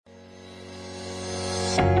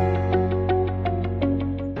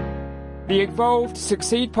The Evolve to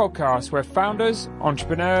Succeed podcast, where founders,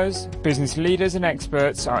 entrepreneurs, business leaders and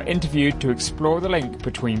experts are interviewed to explore the link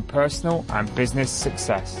between personal and business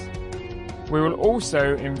success. We will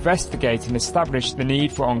also investigate and establish the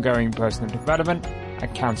need for ongoing personal development,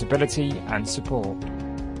 accountability and support.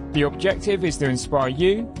 The objective is to inspire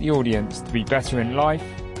you, the audience, to be better in life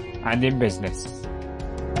and in business.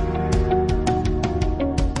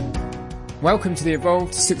 Welcome to the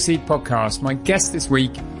Evolve to Succeed podcast. My guest this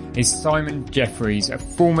week is Simon Jeffries, a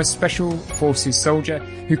former Special Forces soldier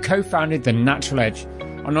who co-founded The Natural Edge,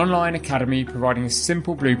 an online academy providing a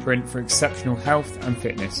simple blueprint for exceptional health and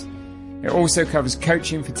fitness. It also covers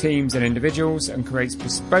coaching for teams and individuals and creates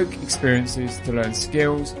bespoke experiences to learn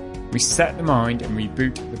skills, reset the mind and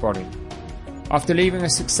reboot the body. After leaving a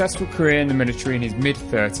successful career in the military in his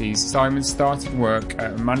mid-30s, Simon started work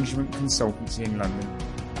at a management consultancy in London,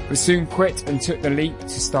 but soon quit and took the leap to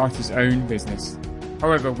start his own business.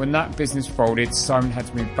 However, when that business folded, Simon had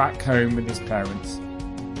to move back home with his parents.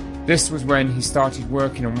 This was when he started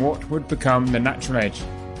working on what would become The Natural Edge.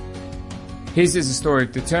 His is a story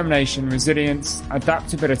of determination, resilience,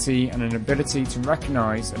 adaptability, and an ability to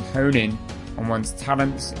recognise and hone in on one's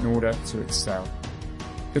talents in order to excel.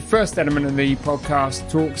 The first element of the podcast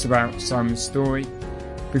talks about Simon's story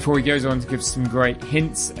before he goes on to give some great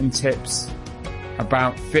hints and tips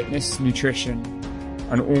about fitness, nutrition,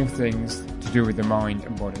 and all things to do with the mind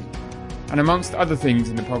and body. And amongst other things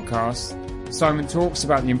in the podcast, Simon talks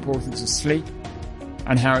about the importance of sleep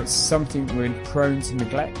and how it's something we're prone to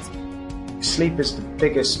neglect. Sleep is the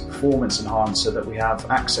biggest performance enhancer that we have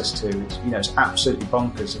access to. It's absolutely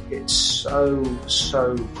bonkers. It's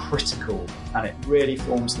so critical, and it really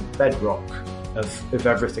forms the bedrock of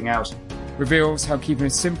everything else. Reveals how keeping a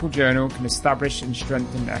simple journal can establish and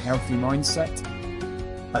strengthen a healthy mindset.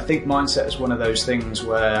 I think mindset is one of those things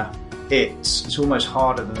where it's almost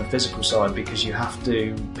harder than the physical side, because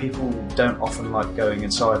people don't often like going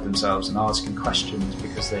inside themselves and asking questions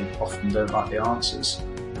because they often don't like the answers.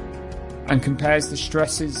 And compares the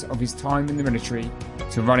stresses of his time in the military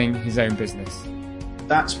to running his own business.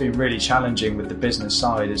 That's been really challenging with the business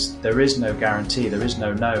side, is there is no guarantee, there is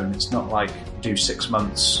no known. It's not like do 6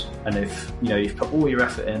 months and if you've put all your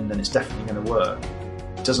effort in, then it's definitely going to work.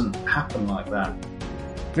 It doesn't happen like that.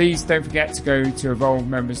 Please don't forget to go to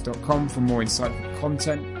evolvemembers.com for more insightful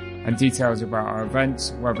content and details about our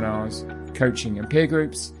events, webinars, coaching and peer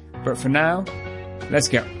groups. But for now, let's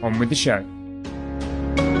get on with the show.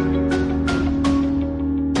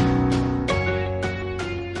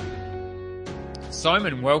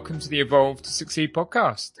 Simon, welcome to the Evolve to Succeed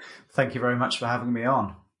podcast. Thank you very much for having me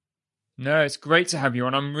on. No, it's great to have you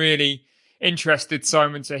on. I'm really interested,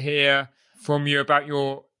 Simon, to hear from you about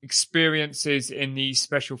your experiences in the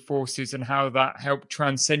Special Forces and how that helped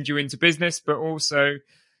transcend you into business, but also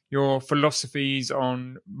your philosophies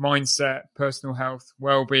on mindset, personal health,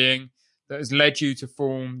 well-being that has led you to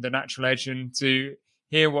form The Natural Edge, and to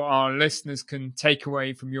hear what our listeners can take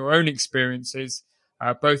away from your own experiences,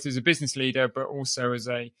 both as a business leader, but also as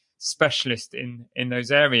a specialist in those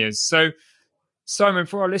areas. So, Simon,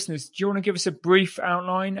 for our listeners, do you want to give us a brief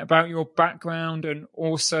outline about your background and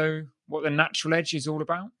also what The Natural Edge is all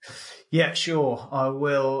about? Yeah, sure. I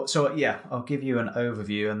will. So, I'll give you an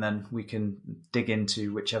overview and then we can dig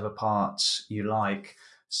into whichever parts you like.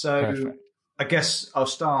 So, perfect. I guess I'll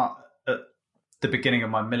start at the beginning of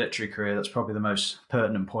my military career. That's probably the most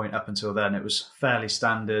pertinent point. Up until then, it was fairly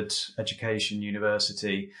standard education,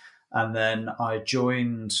 university. And then I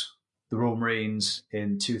joined the Royal Marines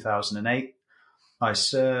in 2008. I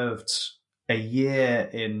served a year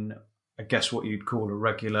in, I guess, what you'd call a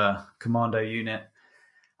regular commando unit.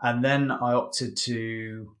 And then I opted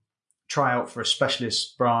to try out for a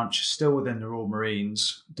specialist branch, still within the Royal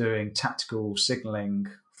Marines, doing tactical signalling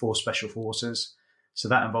for Special Forces. So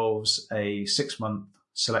that involves a 6-month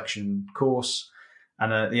selection course.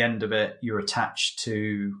 And at the end of it, you're attached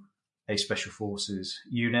to a Special Forces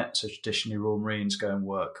unit. So traditionally, Royal Marines go and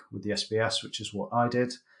work with the SBS, which is what I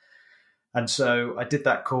did. And so I did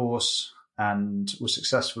that course and was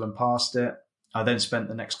successful and passed it. I then spent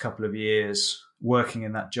the next couple of years working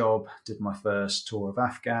in that job, did my first tour of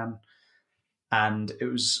Afghan. And it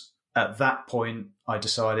was at that point I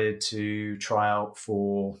decided to try out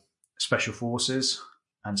for Special Forces,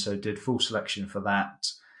 and so did full selection for that,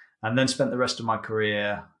 and then spent the rest of my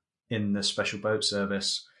career in the Special Boat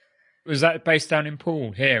Service. Was that based down in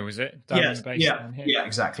Poole here, was it? Down here? Yeah,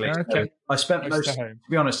 exactly. Okay. So I spent to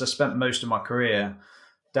be honest, I spent most of my career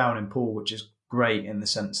down in Poole, which is great in the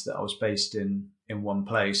sense that I was based in one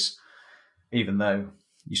place, even though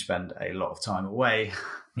you spend a lot of time away.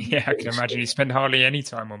 Yeah, I can imagine you spend hardly any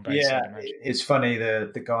time on base, Yeah, I'd imagine. it's funny,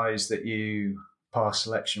 the guys that you pass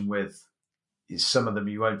selection with, some of them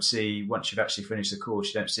you won't see once you've actually finished the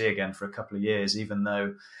course. You don't see again for a couple of years, even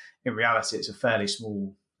though in reality it's a fairly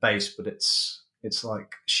small base, but it's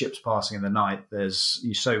like ships passing in the night.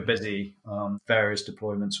 You're so busy on various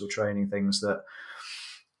deployments or training things that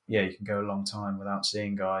you can go a long time without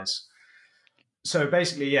seeing guys. So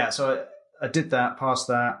basically, so I did that, passed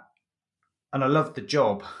that, and I loved the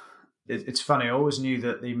job. It's funny, I always knew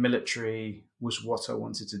that the military was what I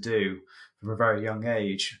wanted to do from a very young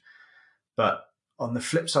age. But on the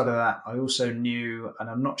flip side of that, I also knew, and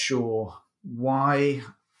I'm not sure why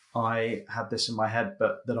I had this in my head,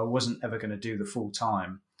 but that I wasn't ever going to do the full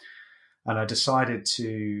time. And I decided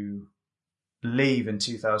to leave in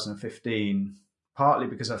 2015, partly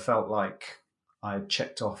because I felt like I had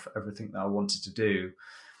checked off everything that I wanted to do,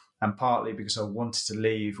 and partly because I wanted to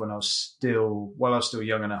leave while I was still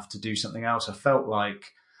young enough to do something else. I felt like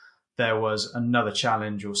there was another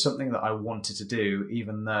challenge or something that I wanted to do,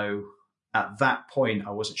 even though at that point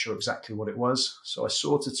I wasn't sure exactly what it was. So I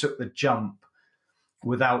sort of took the jump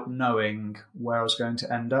without knowing where I was going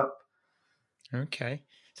to end up. Okay.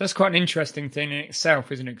 So that's quite an interesting thing in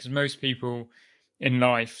itself, isn't it? Because most people in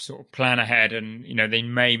life sort of plan ahead and, they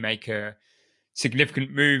may make a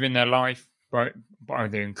significant move in their life,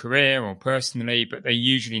 either in career or personally, but they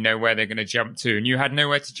usually know where they're going to jump to. And you had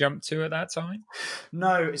nowhere to jump to at that time?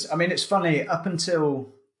 No, it's funny. Up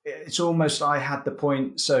until it's almost I had the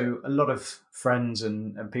point. So a lot of friends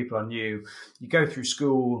and people I knew, you go through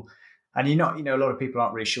school and a lot of people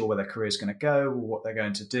aren't really sure where their career is going to go or what they're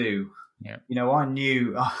going to do. Yeah. I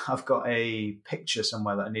knew I've got a picture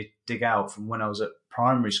somewhere that I need to dig out from when I was at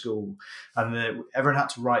primary school, and everyone had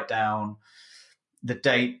to write down the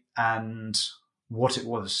date and what it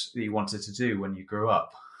was that you wanted to do when you grew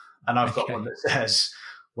up. And I've got one that says,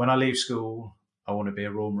 when I leave school, I want to be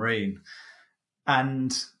a Royal Marine.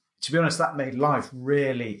 And to be honest, that made life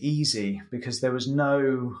really easy because there was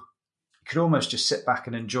you could almost just sit back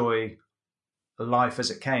and enjoy life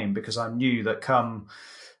as it came, because I knew that come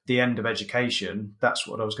the end of education, that's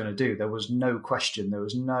what I was going to do. There was no question. There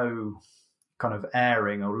was no kind of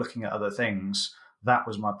airing or looking at other things. That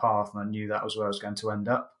was my path, and I knew that was where I was going to end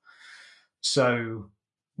up. So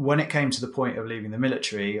when it came to the point of leaving the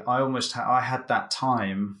military, I had that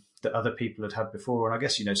time that other people had had before. And I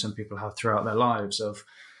guess, some people have throughout their lives of,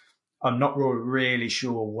 I'm not really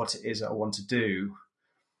sure what it is that I want to do,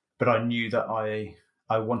 but I knew that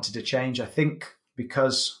I wanted to change. I think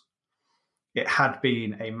because it had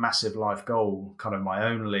been a massive life goal, kind of my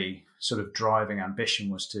only sort of driving ambition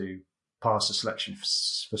was to pass the selection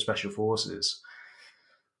for Special Forces.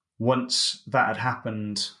 Once that had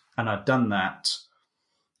happened and I'd done that,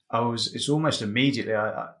 it's almost immediately,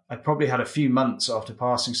 I probably had a few months after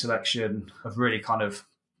passing selection of really kind of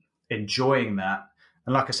enjoying that.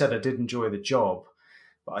 And like I said, I did enjoy the job,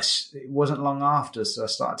 but it wasn't long after. So I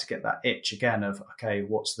started to get that itch again of, okay,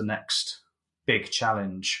 what's the next big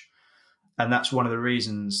challenge? And that's one of the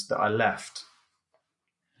reasons that I left.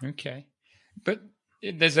 Okay. But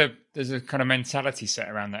there's a kind of mentality set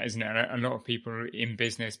around that, isn't it? A lot of people in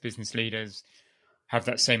business leaders have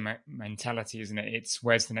that same mentality, isn't it? It's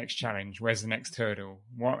where's the next challenge? Where's the next hurdle?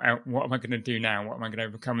 What am I going to do now? What am I going to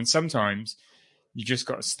overcome? And sometimes you just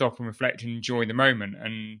got to stop and reflect and enjoy the moment.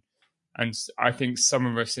 And I think some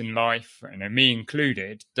of us in life, me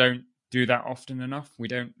included, don't do that often enough. We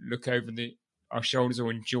don't look over our shoulders or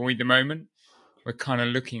enjoy the moment. We're kind of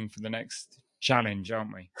looking for the next challenge,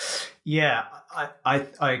 aren't we? Yeah,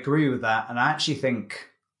 I agree with that. And I actually think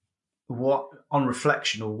on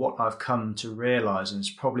reflection, or what I've come to realize, and it's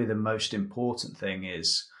probably the most important thing,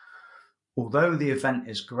 is although the event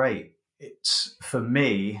is great, for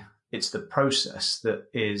me, it's the process that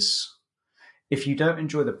is, if you don't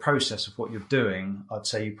enjoy the process of what you're doing, I'd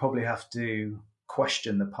say you probably have to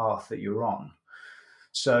question the path that you're on.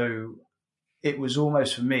 So it was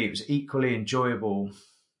almost, for me, it was equally enjoyable,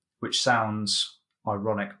 which sounds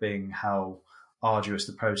ironic being how arduous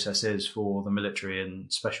the process is for the military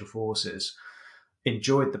and Special Forces.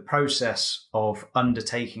 Enjoyed the process of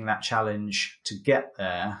undertaking that challenge to get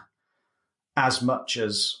there as much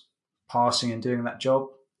as passing and doing that job.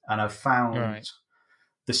 And I found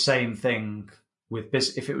the same thing with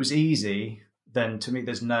business. If it was easy, then to me,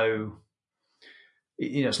 there's no,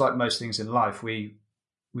 it's like most things in life. We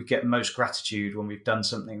get most gratitude when we've done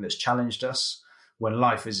something that's challenged us. When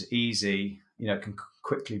life is easy, it can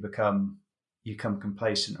quickly become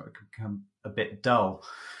complacent, or it can become a bit dull.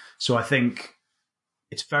 So I think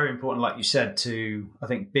it's very important, like you said, I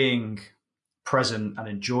think being present and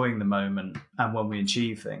enjoying the moment and when we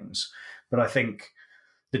achieve things. But I think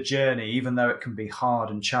the journey, even though it can be hard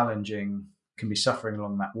and challenging, can be suffering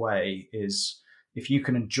along that way, is if you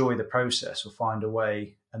can enjoy the process or find a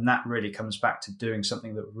way, and that really comes back to doing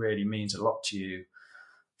something that really means a lot to you,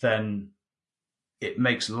 then it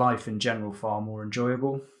makes life in general far more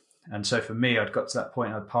enjoyable. And so for me, I'd got to that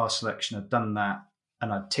point, I'd passed selection, I'd done that,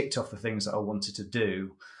 and I'd ticked off the things that I wanted to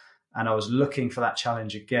do. And I was looking for that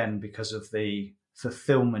challenge again because of the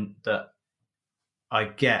fulfillment that I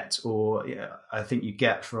get, or I think you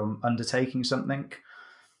get from undertaking something.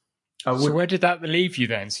 So where did that leave you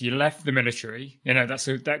then? So you left the military,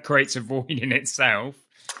 that creates a void in itself.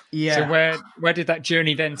 Yeah. So where did that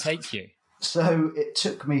journey then take you? So it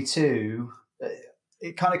took me to,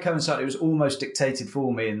 it kind of coincided, it was almost dictated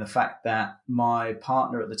for me in the fact that my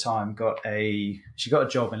partner at the time got a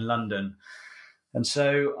job in London. And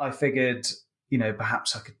so I figured,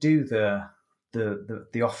 perhaps I could do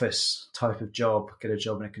the office type of job, get a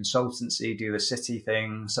job in a consultancy, do the city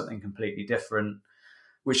thing, something completely different,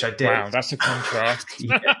 which I did. Wow, that's a contrast.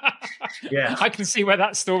 Yeah. I can see where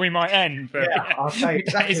that story might end. But I'll say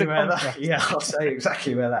exactly where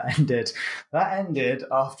that ended. That ended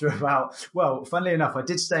after funnily enough, I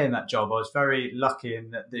did stay in that job. I was very lucky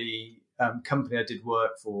in that the company I did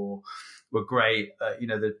work for were great.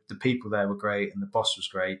 The people there were great and the boss was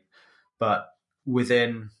great. But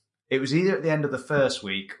it was either at the end of the first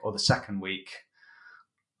week or the second week,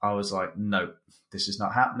 I was like, no, this is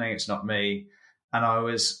not happening. It's not me. And I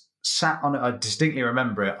was sat on it. I distinctly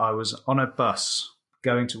remember it. I was on a bus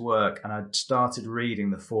going to work and I'd started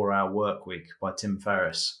reading The 4-Hour Workweek by Tim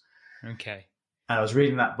Ferriss. Okay. And I was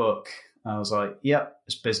reading that book and I was like, yep,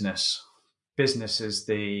 it's business. Business is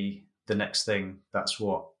the next thing. That's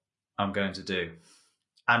what I'm going to do.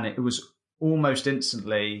 And it was almost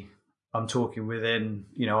instantly, I'm talking within,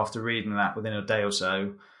 after reading that within a day or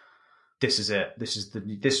so, this is it.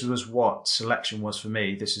 This was what selection was for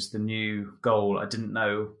me. This is the new goal. I didn't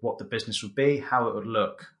know what the business would be, how it would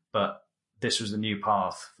look, but this was the new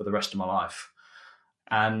path for the rest of my life.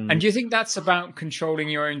 And do you think that's about controlling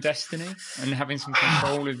your own destiny and having some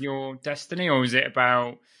control of your destiny? Or is it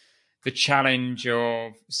about the challenge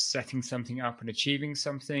of setting something up and achieving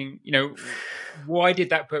something? Why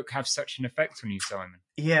did that book have such an effect on you, Simon?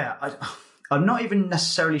 Yeah, I'm not even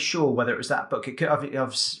necessarily sure whether it was that book.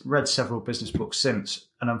 I've read several business books since,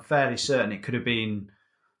 and I'm fairly certain it could have been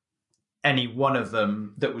any one of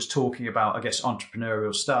them that was talking about, I guess,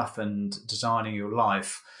 entrepreneurial stuff and designing your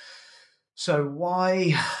life. So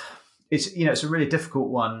why? It's a really difficult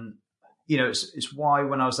one. It's why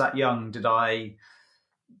when I was that young did I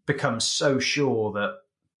become so sure that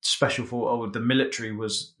the military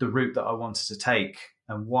was the route that I wanted to take,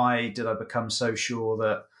 and why did I become so sure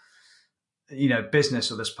that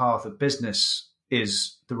business, or this path of business,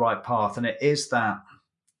 is the right path? And it is that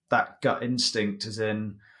gut instinct, as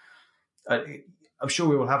in, I'm sure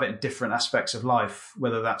we will have it in different aspects of life,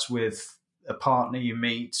 whether that's with a partner you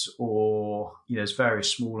meet or, there's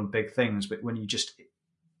various small and big things. But when you just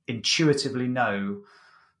intuitively know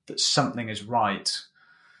that something is right,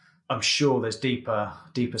 I'm sure there's deeper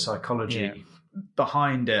psychology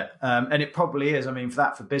behind it. And it probably is. I mean,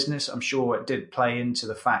 for business, I'm sure it did play into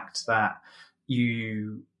the fact that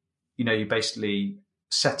you're basically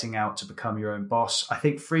setting out to become your own boss. I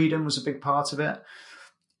think freedom was a big part of it.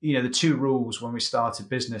 The 2 rules when we started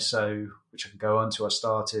business, which I can go on to, I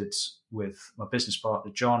started with my business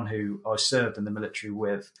partner, John, who I served in the military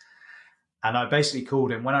with. And I basically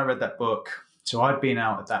called him when I read that book. So I'd been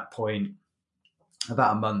out at that point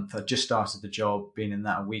about a month. I'd just started the job, been in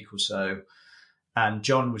that a week or so. And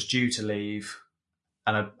John was due to leave.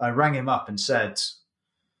 And I rang him up and said,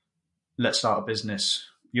 let's start a business.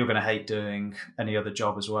 You're going to hate doing any other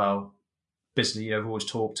job as well. Business, I've always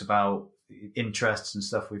talked about interests and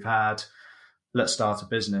stuff we've had. Let's start a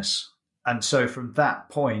business. And so from that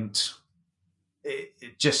point,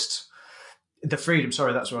 it just, the freedom,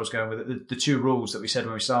 sorry, that's where I was going with it. The 2 rules that we said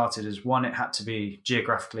when we started is, 1, it had to be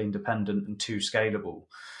geographically independent, and 2, scalable.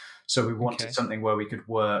 So we wanted something where we could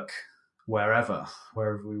work wherever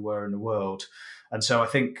we were in the world. And so I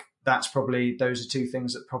think that's probably, those are 2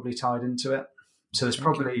 things that probably tied into it. So there's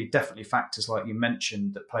probably definitely factors like you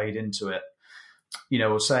mentioned that played into it.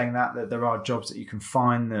 Or saying that there are jobs that you can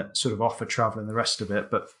find that sort of offer travel and the rest of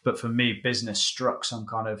it. But for me, business struck some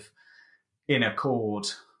kind of inner chord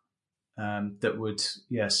that would,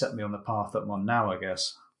 set me on the path that I'm on now, I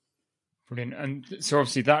guess. Brilliant. And so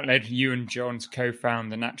obviously that led you and John to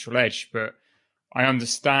co-found The Natural Edge. But I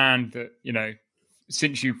understand that,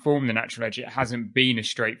 since you formed The Natural Edge, it hasn't been a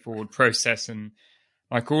straightforward process. And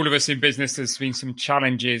like all of us in business, there's been some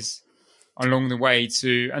challenges along the way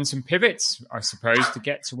and some pivots, I suppose, to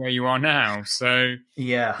get to where you are now. So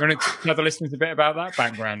yeah, you want to tell the listeners a bit about that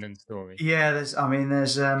background and story? Yeah, there's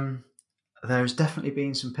definitely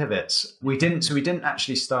been some pivots. We didn't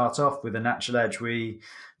actually start off with a natural edge. We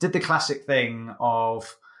did the classic thing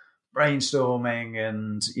of brainstorming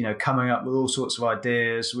and coming up with all sorts of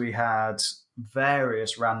ideas. We had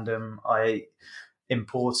various random. I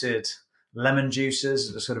imported lemon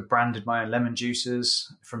juicers. I sort of branded my own lemon juicers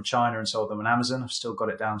from China and sold them on Amazon. I've still got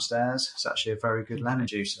it downstairs. It's actually a very good lemon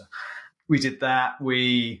juicer. We did that.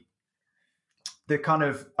 The kind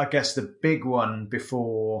of, I guess, the big one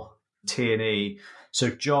before T&E. So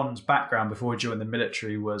John's background before he joined the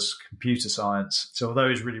military was computer science. So although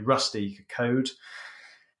he was really rusty, he could code.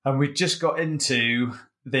 And we just got into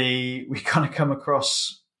we kind of come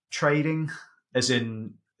across trading, as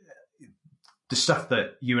in the stuff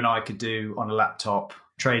that you and I could do on a laptop,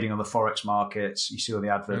 trading on the Forex markets. You see all the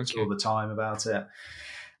adverts all the time about it.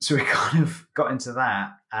 So we kind of got into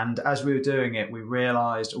that. And as we were doing it, we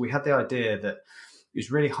realized, we had the idea that it was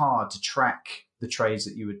really hard to track the trades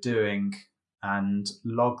that you were doing and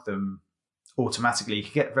log them automatically. You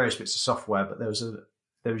could get various bits of software, but there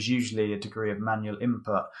was usually a degree of manual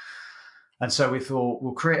input. And so we thought,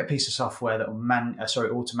 we'll create a piece of software that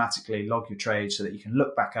will automatically log your trades so that you can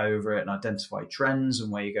look back over it and identify trends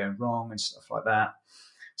and where you're going wrong and stuff like that.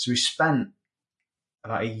 So we spent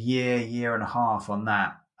about a year and a half on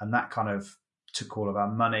that. And that kind of took all of our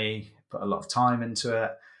money, put a lot of time into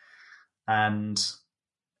it. And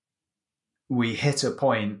we hit a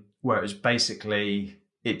point where it was basically,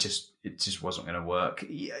 it just wasn't going to work.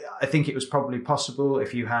 I think it was probably possible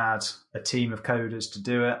if you had a team of coders to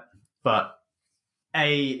do it. But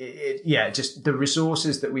just the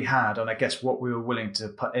resources that we had and I guess what we were willing to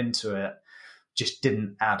put into it just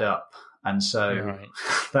didn't add up. And so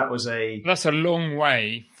that's a long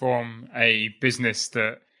way from a business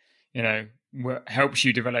that, helps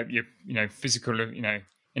you develop your, physical,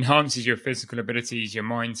 enhances your physical abilities, your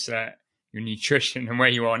mindset, your nutrition and where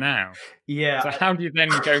you are now. Yeah. So how do you then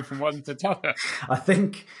go from one to the other? I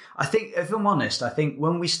think if I'm honest, I think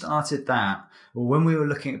when we started that, or when we were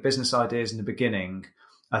looking at business ideas in the beginning,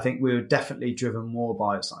 I think we were definitely driven more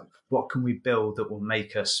by, it's like, what can we build that will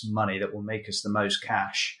make us money, that will make us the most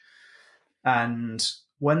cash? And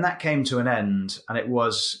when that came to an end, and it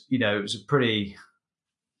was a pretty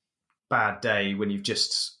bad day when you've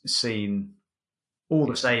just seen all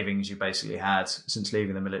the savings you basically had since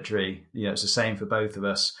leaving the military. It's the same for both of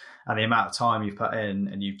us. And the amount of time you've put in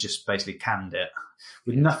and you've just basically canned it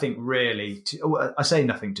with nothing really I say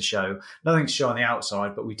nothing to show on the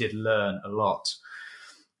outside, but we did learn a lot.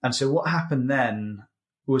 And so what happened then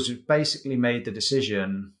was we basically made the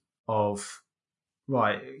decision of,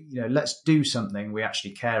 right, let's do something we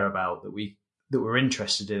actually care about, that we're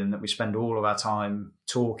interested in, that we spend all of our time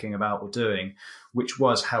talking about or doing, which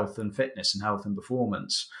was health and fitness and health and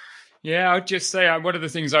performance. Yeah, I'd just say one of the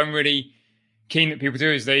things I'm really keen that people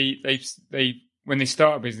do is they when they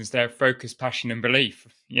start a business, they have focus, passion, and belief.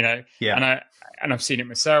 Yeah. And I've seen it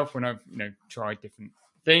myself when I've tried different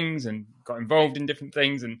things and got involved in different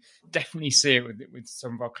things, and definitely see it with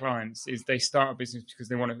some of our clients. Is they start a business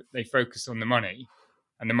because they focus on the money,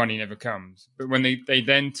 and the money never comes. But when they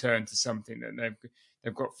then turn to something that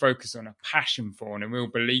they've got focus on, a passion for, and a real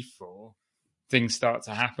belief for, things start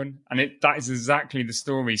to happen. And that is exactly the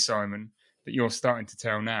story, Simon, that you're starting to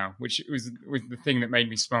tell now, which was the thing that made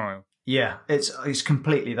me smile. Yeah, it's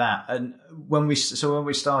completely that. And when we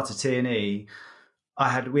started T&E,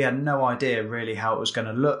 we had no idea really how it was going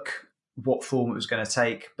to look, what form it was going to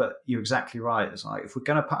take. But you're exactly right. It's like, if we're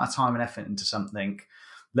going to put our time and effort into something,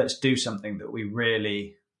 let's do something that we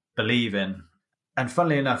really believe in. And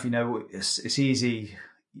funnily enough, it's easy.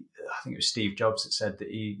 I think it was Steve Jobs that said that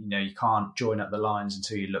you can't join up the lines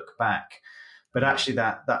until you look back. But actually,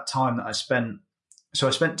 that time that I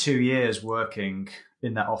spent 2 years working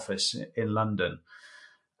in that office in London,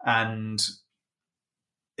 and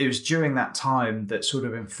it was during that time that sort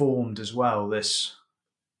of informed as well this,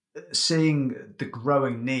 seeing the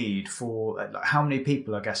growing need for how many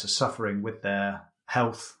people, I guess, are suffering with their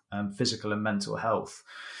health, physical and mental health.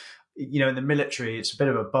 In the military, it's a bit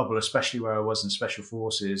of a bubble, especially where I was in special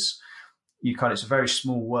forces. It's a very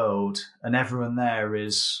small world, and everyone there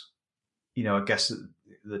is, I guess at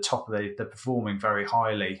the top of they're performing very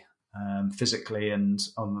highly, physically and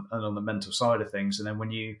on the mental side of things. And then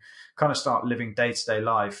when you kind of start living day-to-day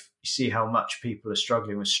life, you see how much people are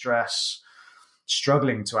struggling with stress,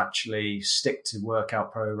 struggling to actually stick to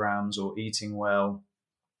workout programs or eating well.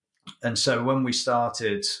 And so when we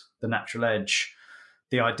started The Natural Edge,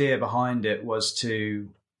 the idea behind it was to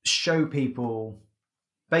show people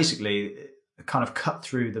basically kind of cut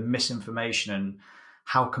through the misinformation and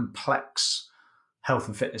how complex health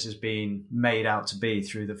and fitness has been made out to be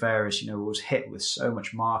through the various, it was hit with so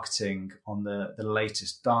much marketing on the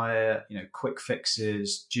latest diet, quick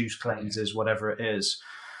fixes, juice cleanses, whatever it is.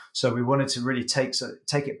 So we wanted to really take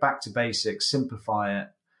it back to basics, simplify it,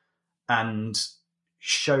 and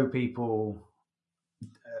show people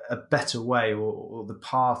a better way or the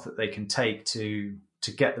path that they can take to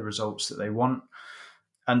get the results that they want.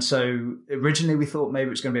 And so originally we thought maybe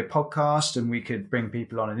it was going to be a podcast and we could bring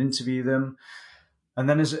people on and interview them. And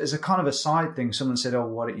then as a kind of a side thing, someone said, oh,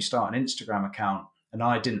 why don't you start an Instagram account? And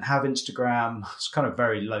I didn't have Instagram. It's kind of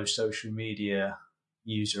very low social media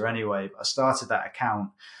user anyway. But I started that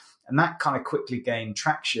account and that kind of quickly gained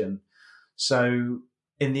traction. So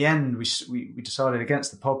in the end, we decided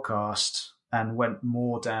against the podcast and went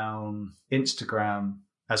more down Instagram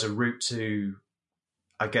as a route to,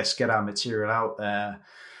 I guess, get our material out there.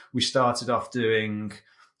 We started off doing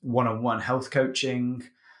one-on-one health coaching.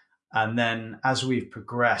 And then as we've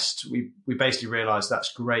progressed, we basically realized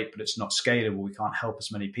that's great, but it's not scalable. We can't help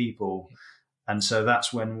as many people. And so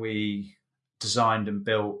that's when we designed and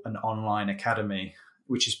built an online academy,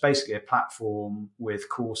 which is basically a platform with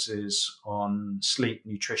courses on sleep,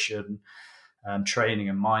 nutrition, training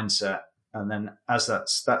and mindset. And then as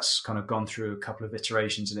that's kind of gone through a couple of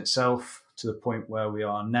iterations in itself to the point where we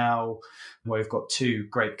are now, where we've got 2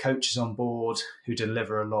 great coaches on board who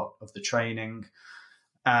deliver a lot of the training.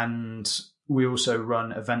 And we also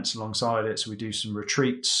run events alongside it. So we do some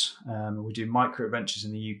retreats. We do micro adventures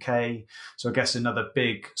in the UK. So I guess another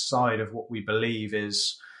big side of what we believe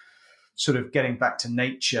is sort of getting back to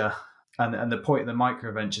nature. And the point of the micro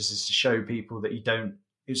adventures is to show people that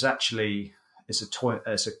it's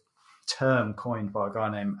a term coined by a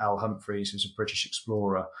guy named Al Humphreys, who's a British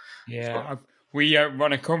explorer. Yeah. We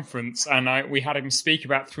run a conference and we had him speak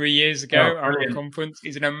about 3 years ago at our conference.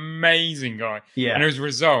 He's an amazing guy. Yeah. And as a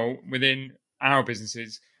result, within our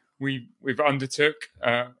businesses, we've undertook,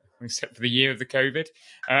 except for the year of the COVID,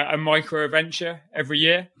 a micro adventure every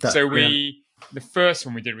year. That's so brilliant. The first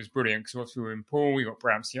one we did was brilliant because we were in Poole, we got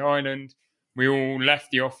Brabantse Island. We all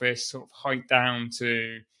left the office, sort of hiked down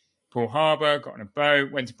to Poole Harbour, got on a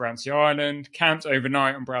boat, went to Brabantse Island, camped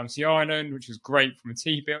overnight on Brabantse Island, which was great from a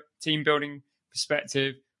team building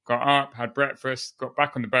perspective. Got up, had breakfast, got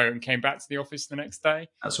back on the boat and came back to the office the next day.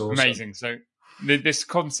 That's awesome. Amazing. So this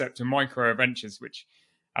concept of micro adventures, which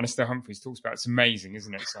Alistair Humphreys talks about, it's amazing,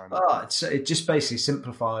 isn't it, Simon? Oh, it just basically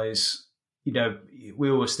simplifies. We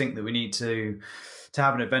always think that we need to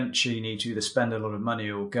have an adventure, you need to either spend a lot of money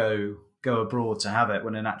or go abroad to have it,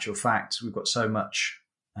 when in actual fact, we've got so much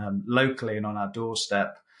locally and on our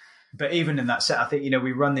doorstep. But even in that set, I think,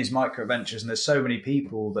 we run these micro adventures and there's so many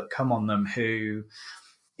people that come on them who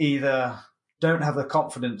either don't have the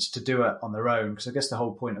confidence to do it on their own, because I guess the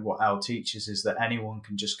whole point of what Al teaches is that anyone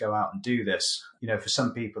can just go out and do this. For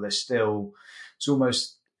some people, it's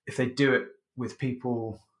almost, if they do it with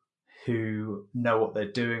people who know what they're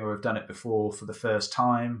doing or have done it before for the first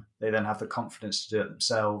time, they then have the confidence to do it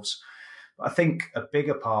themselves. I think a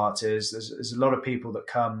bigger part is there's a lot of people that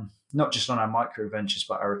come, not just on our micro adventures,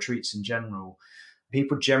 but our retreats in general.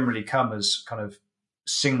 People generally come as kind of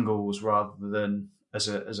singles rather than as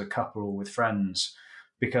a couple or with friends,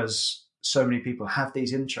 because so many people have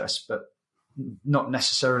these interests, but not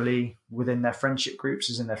necessarily within their friendship groups,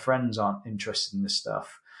 as in their friends aren't interested in this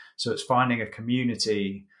stuff. So it's finding a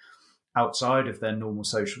community outside of their normal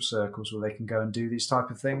social circles where they can go and do these type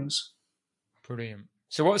of things. Brilliant.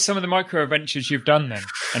 So what are some of the micro adventures you've done then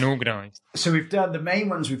and organised? So we've done the main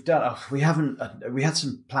ones we've done. We had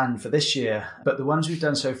some planned for this year, but the ones we've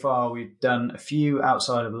done so far, we've done a few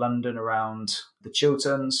outside of London around the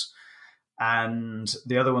Chilterns, and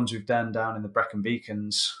the other ones we've done down in the Brecon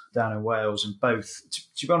Beacons down in Wales. And both,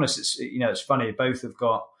 to be honest, it's funny. Both have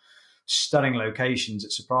got stunning locations.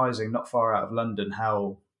 It's surprising, not far out of London,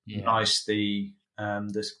 how nice the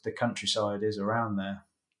countryside is around there.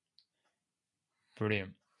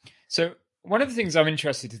 Brilliant. So one of the things I'm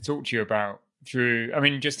interested to talk to you about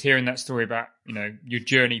just hearing that story about, your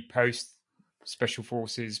journey post Special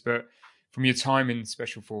Forces, but from your time in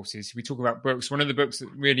Special Forces, we talk about books. One of the books that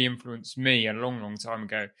really influenced me a long, long time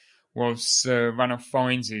ago was Ranulph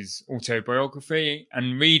Fiennes' autobiography.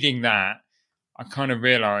 And reading that, I kind of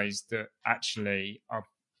realized that actually,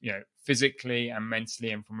 physically and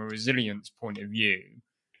mentally and from a resilience point of view,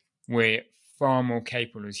 we're far more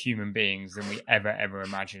capable as human beings than we ever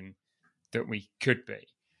imagined that we could be.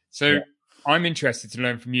 So I'm interested to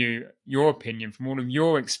learn from you, your opinion from all of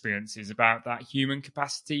your experiences about that human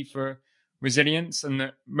capacity for resilience, and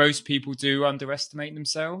that most people do underestimate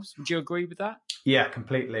themselves. Would you agree with that? Yeah,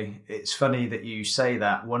 completely. It's funny that you say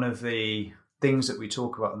that. One of the things that we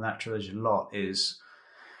talk about in Natural Edge a lot is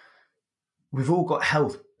we've all got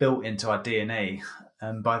health built into our DNA.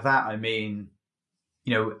 And by that, I mean,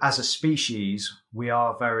 as a species, we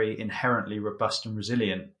are very inherently robust and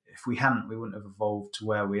resilient. If we hadn't, we wouldn't have evolved to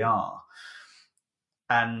where we are.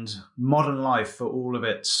 And modern life, for all of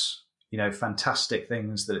its, fantastic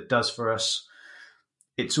things that it does for us,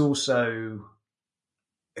 it's also,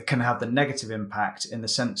 it can have the negative impact in the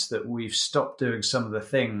sense that we've stopped doing some of the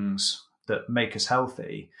things that make us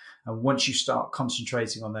healthy. And once you start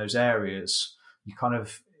concentrating on those areas, you kind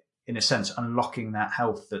of, in a sense, unlocking that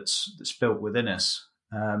health that's built within us.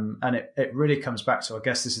 And it really comes back to, I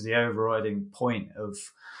guess this is the overriding point of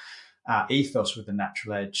our ethos with the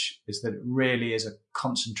Natural Edge, is that it really is a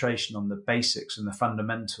concentration on the basics and the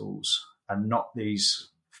fundamentals and not these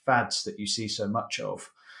fads that you see so much of.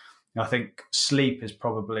 I think sleep is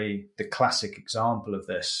probably the classic example of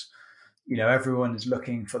this. Everyone is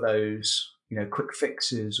looking for those, quick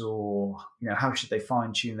fixes, or, how should they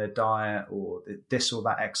fine tune their diet, or this or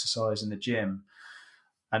that exercise in the gym.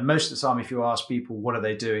 And most of the time, if you ask people, what are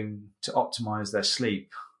they doing to optimize their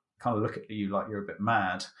sleep, kind of look at you like you're a bit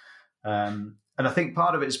mad. And I think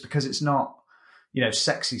part of it is because it's not,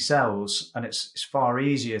 sexy sells, and it's far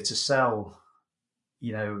easier to sell,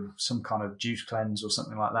 some kind of juice cleanse or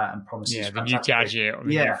something like that, and promises. Yeah, the new gadget or the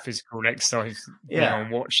new physical exercise,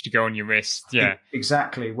 watch to go on your wrist. Yeah,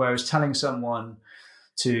 exactly. Whereas telling someone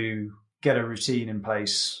to get a routine in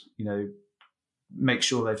place, make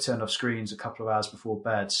sure they've turned off screens a couple of hours before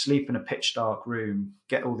bed, sleep in a pitch dark room,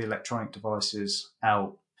 get all the electronic devices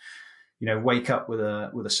out, wake up with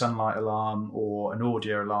a sunlight alarm or an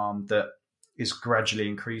audio alarm that is gradually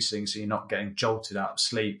increasing so you're not getting jolted out of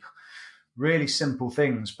sleep. Really simple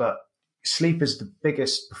things, but sleep is the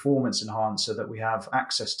biggest performance enhancer that we have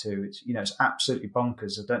access to. It's absolutely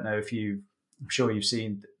bonkers. I don't know if I'm sure you've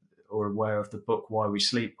seen or aware of the book Why We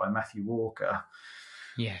Sleep by Matthew Walker.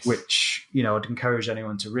 Yes. Which, I'd encourage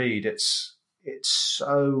anyone to read. It's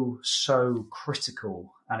so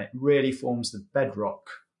critical, and it really forms the bedrock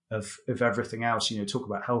of everything else. Talk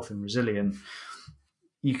about health and resilience.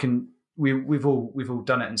 We've all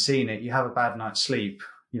done it and seen it. You have a bad night's sleep,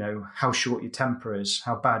 how short your temper is,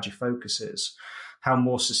 how bad your focus is, how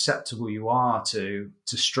more susceptible you are to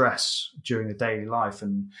stress during the daily life,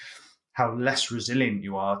 and how less resilient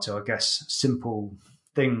you are to, I guess, simple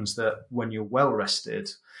things that when you're well rested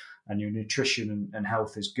and your nutrition and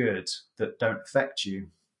health is good, that don't affect you,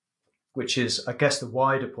 which is, I guess, the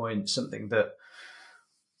wider point. Something that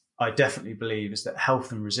I definitely believe is that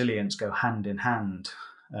health and resilience go hand in hand.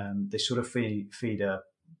 They sort of feed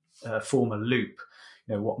form a loop.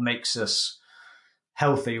 What makes us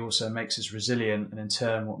healthy also makes us resilient, and in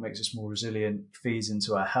turn, what makes us more resilient feeds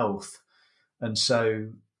into our health. And so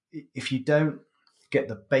if you don't get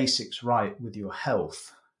the basics right with your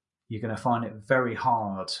health, you're going to find it very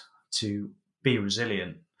hard to be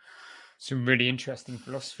resilient. Some really interesting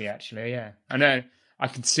philosophy, actually. Yeah, I know. I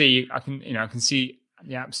can see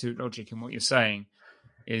the absolute logic in what you're saying.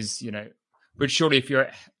 Is but surely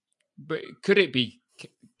but could it be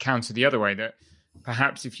counter the other way, that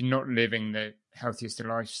perhaps if you're not living the healthiest of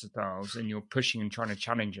lifestyles and you're pushing and trying to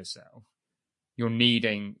challenge yourself, you're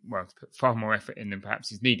needing, to put far more effort in than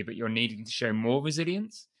perhaps is needed, but you're needing to show more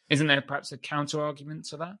resilience? Isn't there perhaps a counter argument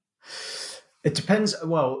to that? It depends.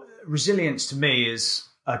 Well, resilience to me is,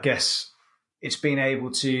 I guess, it's being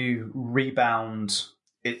able to rebound.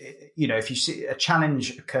 If you see a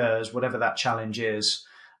challenge occurs, whatever that challenge is,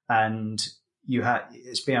 and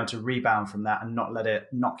it's being able to rebound from that and not let it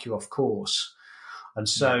knock you off course. And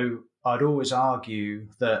so I'd always argue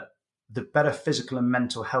that the better physical and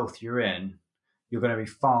mental health you're in, you're going to be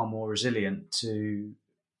far more resilient to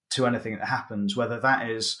anything that happens, whether that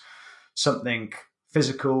is something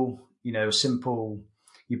physical, simple,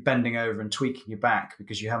 you're bending over and tweaking your back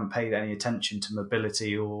because you haven't paid any attention to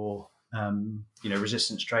mobility or,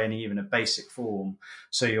 resistance training, even a basic form.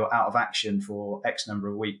 So you're out of action for X number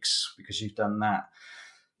of weeks because you've done that.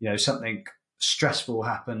 Something stressful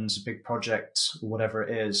happens, a big project or whatever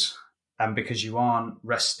it is, and because you aren't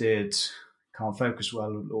rested, can't focus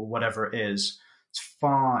well, or whatever it is,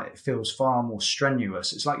 it feels far more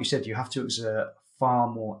strenuous. It's like you said, you have to exert far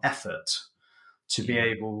more effort to be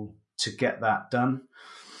able to get that done.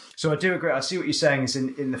 So I do agree. I see what you're saying is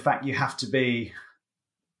in the fact you have to be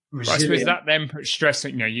resilient. But I suppose that then puts stress,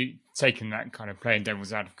 you taking that kind of playing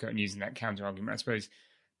devil's advocate and using that counter argument, I suppose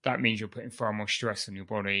that means you're putting far more stress on your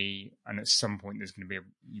body, and at some point there's going to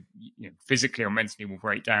be physically or mentally will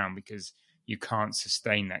break down because you can't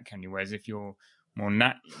sustain that, can you? Whereas if you're more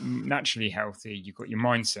naturally healthy, you've got your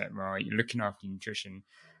mindset right, you're looking after your nutrition,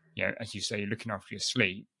 as you say, you're looking after your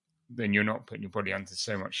sleep, then you're not putting your body under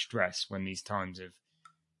so much stress when these times of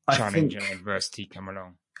challenge and adversity come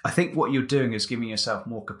along. I think what you're doing is giving yourself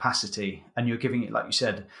more capacity, and you're giving it, like you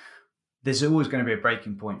said, there's always going to be a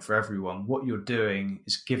breaking point for everyone. What you're doing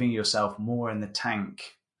is giving yourself more in the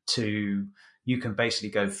tank you can basically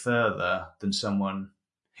go further than someone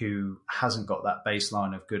who hasn't got that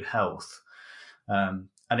baseline of good health. And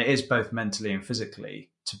it is both mentally and physically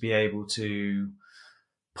to be able to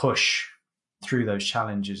push through those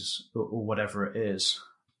challenges or whatever it is.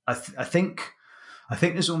 I think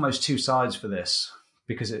there's almost two sides for this,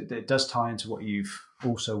 because it does tie into what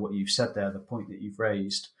you've said there, the point that you've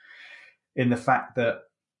raised, in the fact that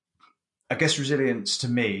I guess resilience to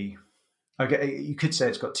me, you could say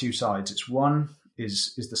it's got two sides. It's one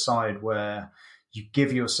is the side where you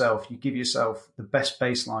give yourself the best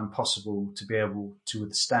baseline possible to be able to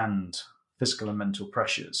withstand physical and mental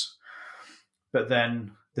pressures. But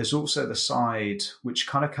then there's also the side which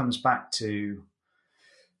kind of comes back to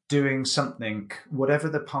doing something, whatever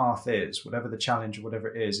the path is, whatever the challenge, whatever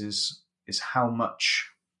it is how much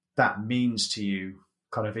that means to you,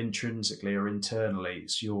 kind of intrinsically or internally.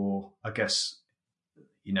 It's your, I guess,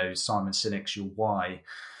 Simon Sinek's your why.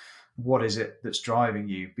 What is it that's driving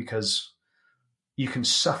you? Because you can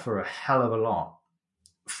suffer a hell of a lot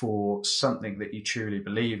for something that you truly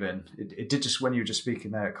believe in. It did, just when you were just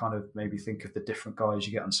speaking there, it kind of made me think of the different guys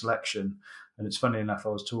you get on selection. And it's funny enough, I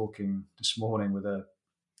was talking this morning with a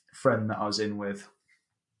friend that I was in with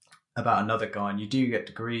about another guy, and you do get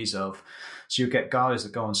degrees of, so you get guys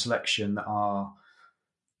that go on selection that are,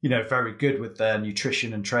 very good with their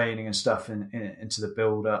nutrition and training and stuff into the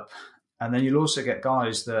build up. And then you'll also get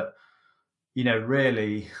guys that,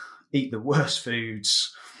 really eat the worst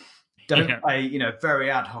foods, don't very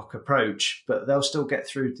ad hoc approach, but they'll still get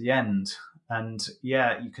through to the end. And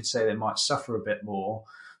yeah, you could say they might suffer a bit more,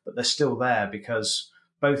 but they're still there because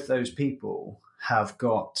both those people have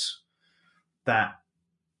got that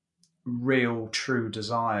real, true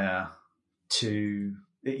desire to,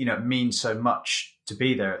 it means so much to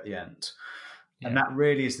be there at the end. Yeah. And that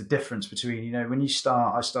really is the difference between, when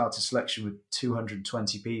I started selection with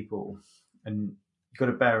 220 people, and you've got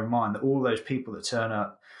to bear in mind that all those people that turn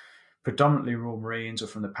up, predominantly Royal Marines or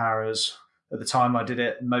from the paras. At the time I did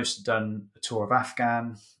it, most had done a tour of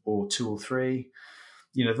Afghan or 2 or 3.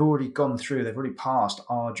 They've already passed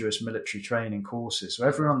arduous military training courses. So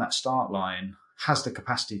everyone on that start line has the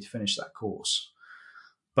capacity to finish that course.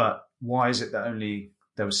 But why is it that only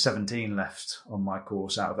there was 17 left on my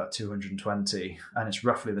course out of that 220? And it's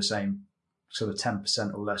roughly the same sort of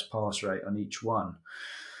 10% or less pass rate on each one.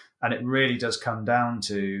 And it really does come down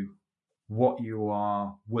to what you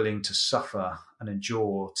are willing to suffer and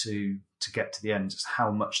endure to get to the end, just how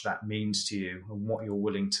much that means to you and what you're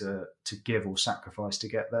willing to give or sacrifice to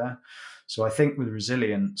get there. So I think with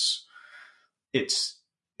resilience,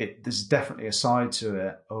 there's definitely a side to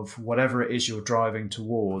it of whatever it is you're driving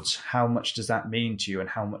towards, how much does that mean to you and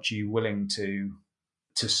how much are you willing to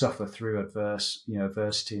suffer through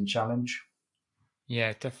adversity and challenge?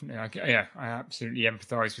 Yeah, definitely. I absolutely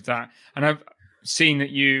empathize with that. And I've seen that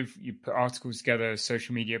you put articles together,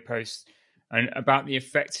 social media posts, and about the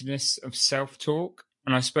effectiveness of self-talk.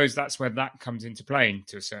 And I suppose that's where that comes into play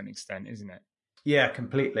to a certain extent, isn't it? Yeah,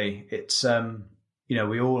 completely. It's,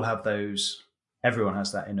 we all have those, everyone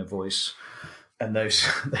has that inner voice and those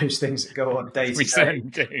things that go on day to day. We certainly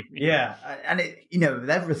do. Yeah. And with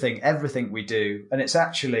everything we do, and it's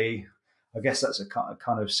actually, I guess that's a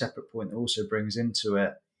kind of separate point that also brings into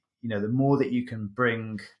it, the more that you can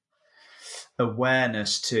bring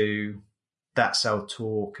awareness to that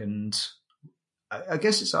self-talk, and I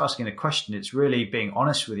guess it's asking a question. It's really being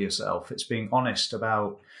honest with yourself. It's being honest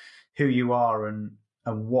about who you are and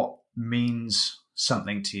what means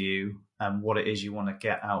something to you and what it is you want to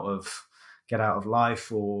get out of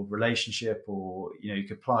life or relationship, or, you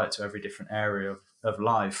could apply it to every different area of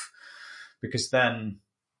life, because then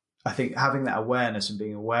I think having that awareness and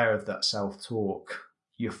being aware of that self-talk,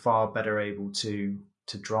 you're far better able to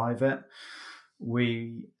drive it.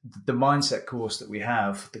 The mindset course that we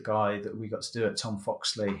have, the guy that we got to do it, Tom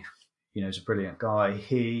Foxley, is a brilliant guy.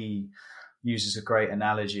 He uses a great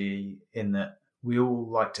analogy in that we all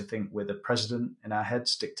like to think we're the president in our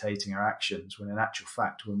heads dictating our actions, when in actual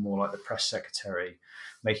fact, we're more like the press secretary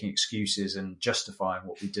making excuses and justifying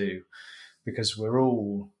what we do, because we're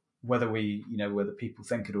all, whether people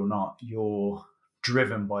think it or not, you're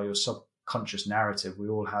driven by your subconscious narrative. We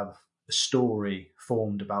all have a story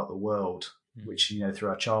formed about the world, which, through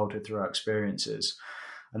our childhood, through our experiences.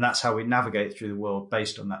 And that's how we navigate through the world,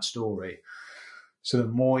 based on that story. So the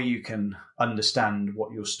more you can understand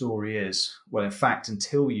what your story is, well, in fact,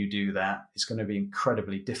 until you do that, it's going to be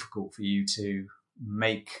incredibly difficult for you to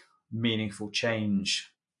make meaningful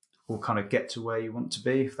change or kind of get to where you want to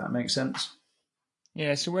be, if that makes sense.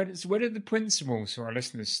 Yeah, so where did the principles for our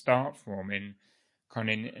listeners start from in kind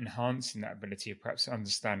of enhancing that ability of perhaps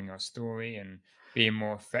understanding our story and being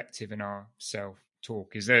more effective in our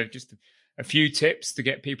self-talk? Is there just a few tips to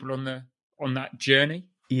get people on that journey?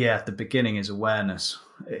 Yeah, the beginning is awareness,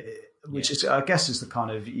 which Yeah. is, I guess, is the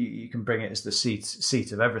kind of, you can bring it as the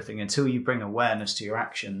seat of everything. Until you bring awareness to your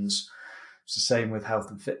actions, it's the same with health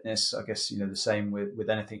and fitness. I guess, the same with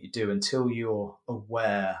anything you do. Until you're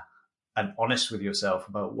aware and honest with yourself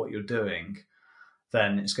about what you're doing,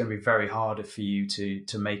 then it's going to be very hard for you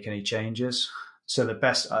to make any changes. So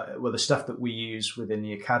the stuff that we use within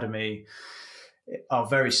the academy are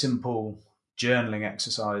very simple journaling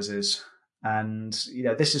exercises. And,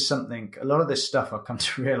 this is something, a lot of this stuff I've come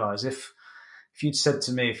to realize, if you'd said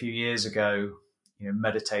to me a few years ago,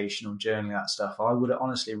 meditation or journaling, that stuff, I would have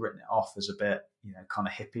honestly written it off as a bit, kind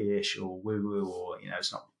of hippie-ish or woo-woo, or,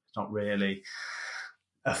 it's not really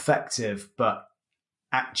effective. But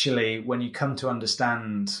actually, when you come to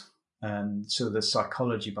understand sort of the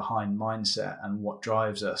psychology behind mindset and what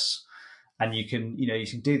drives us, and you can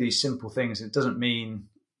do these simple things. It doesn't mean,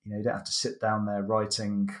 you don't have to sit down there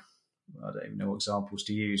writing, I don't even know what examples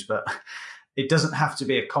to use, but it doesn't have to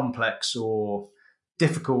be a complex or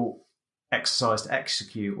difficult exercise to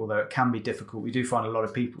execute, although it can be difficult. We do find a lot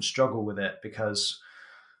of people struggle with it, because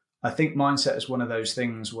I think mindset is one of those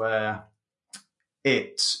things where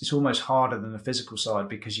it's almost harder than the physical side,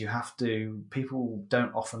 because people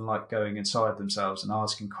don't often like going inside themselves and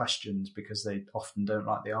asking questions, because they often don't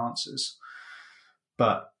like the answers.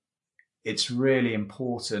 But it's really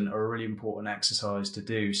important, or a really important exercise to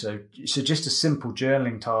do. So just a simple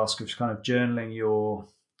journaling task of kind of getting your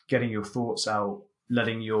thoughts out,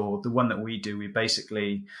 letting the one that we do, we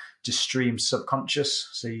basically just stream subconscious.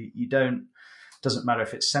 So you don't, doesn't matter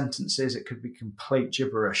if it's sentences, it could be complete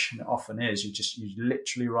gibberish, and it often is. You're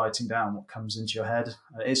literally writing down what comes into your head.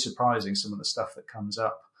 It is surprising, some of the stuff that comes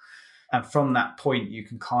up. And from that point, you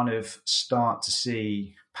can kind of start to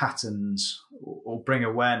see patterns, or bring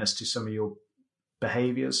awareness to some of your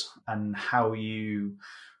behaviors and how you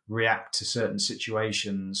react to certain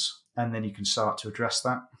situations. And then you can start to address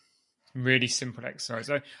that. Really simple exercise.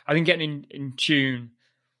 I think getting in tune,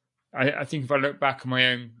 I think if I look back on my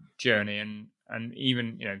own journey, and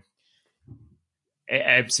even, it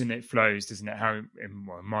ebbs and it flows, doesn't it? How, in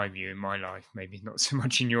my view, in my life, maybe not so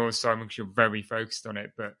much in yours, Simon, because you're very focused on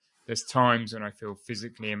it, but there's times when I feel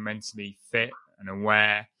physically and mentally fit and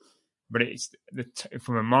aware. But it's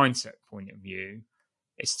from a mindset point of view,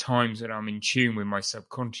 it's times that I'm in tune with my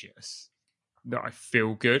subconscious that I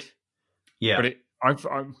feel good. Yeah. But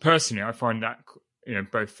I personally, I find that,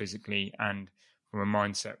 both physically and from a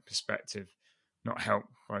mindset perspective, not helped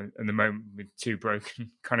by, at the moment, with two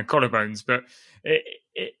broken kind of collarbones. But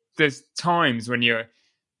there's times when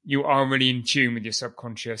you are really in tune with your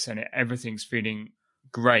subconscious and everything's feeling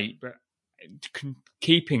great, but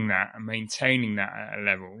keeping that and maintaining that at a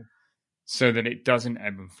level so that it doesn't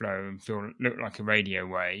ebb and flow and look like a radio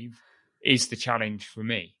wave is the challenge for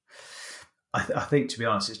me. I think, to be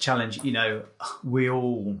honest, it's challenge.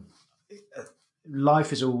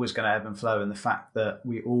 Life is always going to ebb and flow, and the fact that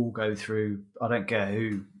we all go through, I don't care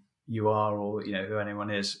who you are or who anyone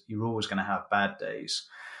is, you're always going to have bad days.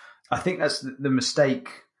 I think that's the mistake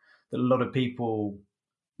that a lot of people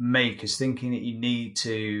make, is thinking that you need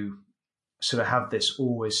to sort of have this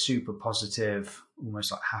always super positive,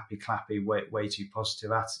 almost like happy clappy, way too positive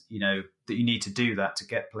that you need to do that to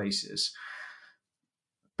get places.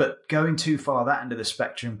 But going too far that end of the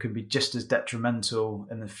spectrum can be just as detrimental,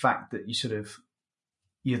 in the fact that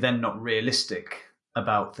you're then not realistic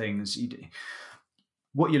about things.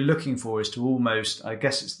 What you're looking for is to almost, I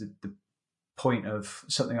guess it's the point of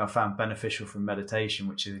something I found beneficial from meditation,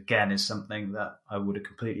 which is, again, is something that I would have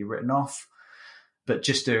completely written off. But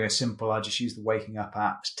just doing I just use the waking up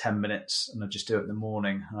apps, 10 minutes, and I just do it in the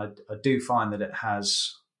morning. And I do find that it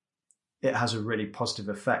has a really positive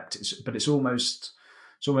effect. But it's almost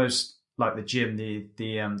like the gym.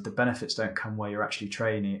 The benefits don't come where you're actually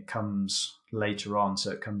training. It comes later on,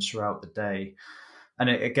 so it comes throughout the day. And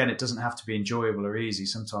it doesn't have to be enjoyable or easy.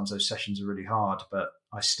 Sometimes those sessions are really hard, but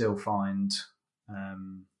I still find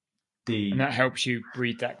and that helps you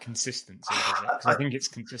breed that consistency, does it? Because I think it's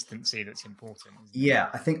consistency that's important. Yeah,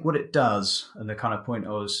 I think what it does, and the kind of point I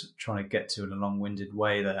was trying to get to in a long-winded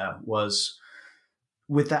way there, was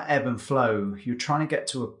with that ebb and flow, you're trying to get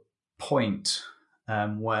to a point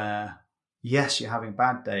where yes, you're having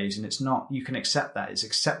bad days, and it's not, you can accept that. It's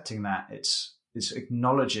accepting that. It's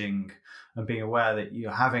acknowledging and being aware that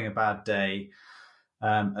you're having a bad day,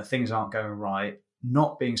 and things aren't going right,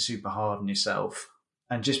 not being super hard on yourself,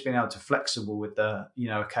 and just being able to flexible with the,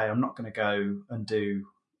 okay, I'm not going to go and do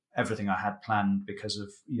everything I had planned because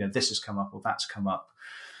of, this has come up or that's come up.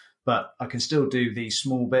 But I can still do these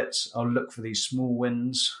small bits. I'll look for these small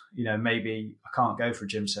wins. Maybe I can't go for a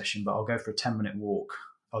gym session, but I'll go for a 10-minute walk.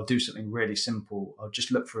 I'll do something really simple. I'll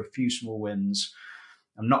just look for a few small wins.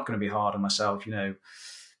 I'm not going to be hard on myself.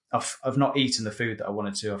 I've not eaten the food that I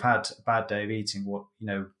wanted to. I've had a bad day of eating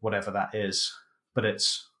whatever that is. But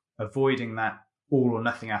it's avoiding that all or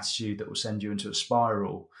nothing attitude that will send you into a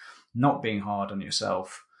spiral, not being hard on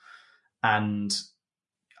yourself. And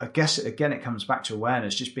I guess, again, it comes back to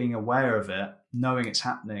awareness, just being aware of it, knowing it's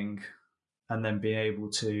happening, and then being able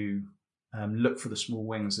to look for the small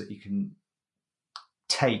wins that you can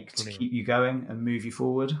take to keep you going and move you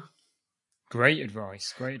forward. Great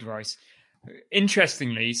advice.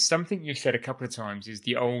 Interestingly, something you've said a couple of times is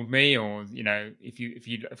the old me, or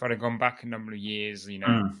if I'd have gone back a number of years,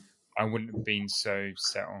 I wouldn't have been so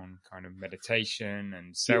set on kind of meditation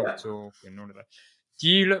and self-talk and all of that. Do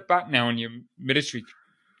you look back now on your military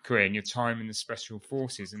career and your time in the Special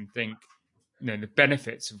Forces and think, the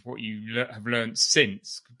benefits of what you have learned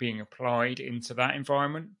since being applied into that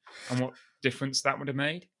environment and what difference that would have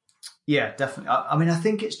made? Yeah, definitely. I mean, I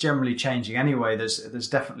think it's generally changing anyway. There's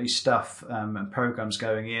definitely stuff and programs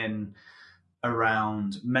going in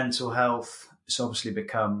around mental health. It's obviously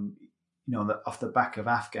become, off the back of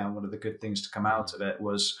Afghan, one of the good things to come out of it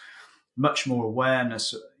was much more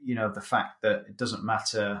awareness, of the fact that it doesn't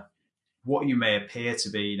matter what you may appear to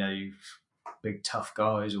be, big tough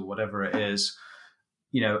guys or whatever it is,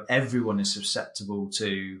 everyone is susceptible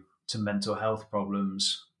to mental health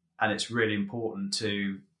problems. And it's really important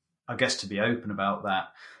to be open about that.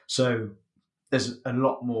 So there's a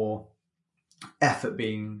lot more effort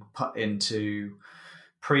being put into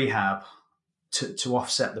prehab to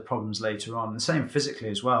offset the problems later on. And the same physically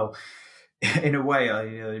as well. In a way,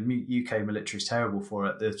 the UK military is terrible for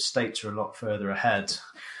it. The States are a lot further ahead.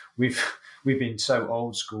 We've been so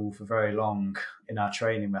old school for very long in our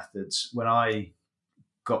training methods. When I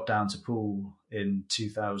got down to pool in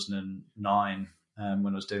 2009,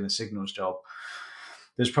 when I was doing the signals job,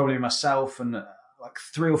 there's probably myself and like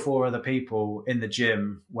 3 or 4 other people in the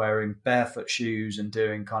gym wearing barefoot shoes and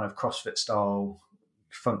doing kind of CrossFit style,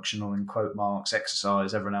 functional in quote marks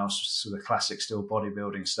exercise. Everyone else was sort of classic still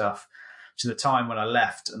bodybuilding stuff. To the time when I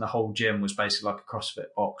left, and the whole gym was basically like a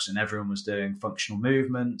CrossFit box, and everyone was doing functional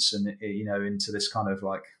movements and into this kind of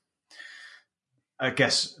like, I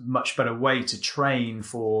guess, much better way to train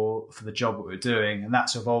for the job that we're doing. And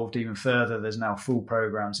that's evolved even further. There's now full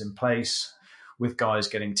programs in place with guys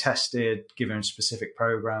getting tested, given specific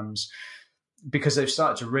programs, because they've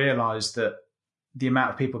started to realize that the amount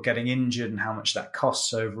of people getting injured and how much that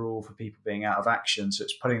costs overall for people being out of action. So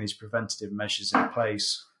it's putting these preventative measures in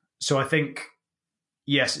place. So I think,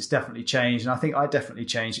 yes, it's definitely changed. And I think I definitely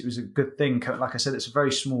changed. It was a good thing. Like I said, it's a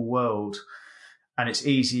very small world and it's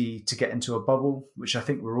easy to get into a bubble, which I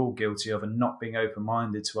think we're all guilty of, and not being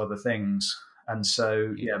open-minded to other things. And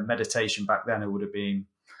so, meditation back then, it would have been,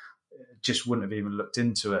 just wouldn't have even looked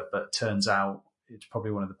into it. But turns out it's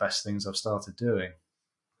probably one of the best things I've started doing.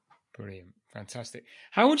 Brilliant. Fantastic.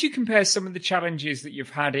 How would you compare some of the challenges that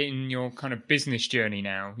you've had in your kind of business journey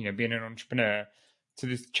now, being an entrepreneur, to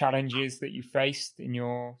the challenges that you faced in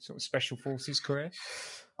your sort of Special Forces career?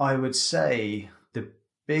 I would say the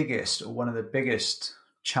biggest, or one of the biggest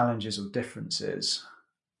challenges or differences,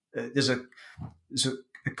 there's a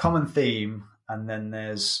common theme, and then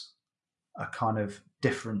there's a kind of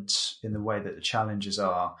difference in the way that the challenges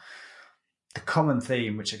are. The common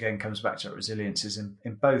theme, which again comes back to resilience, is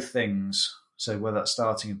in both things. So whether that's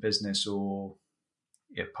starting a business or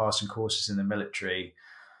passing courses in the military,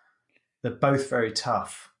 they're both very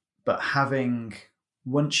tough. But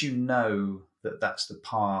once you know that that's the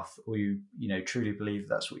path, or you truly believe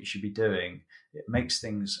that's what you should be doing, it makes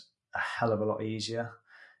things a hell of a lot easier.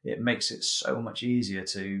 It makes it so much easier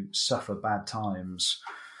to suffer bad times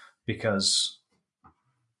because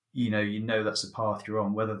you know that's the path you're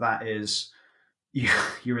on, whether that is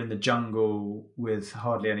you're in the jungle with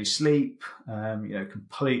hardly any sleep,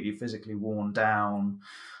 completely physically worn down,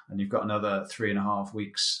 and you've got another 3.5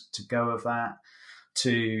 weeks to go of that,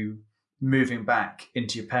 to moving back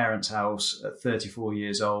into your parents' house at 34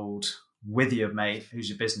 years old with your mate who's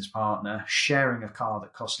your business partner, sharing a car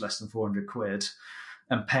that costs less than 400 quid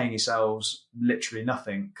and paying yourselves literally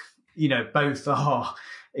nothing. Both are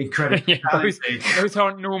incredibly challenging. Those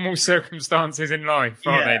aren't normal circumstances in life,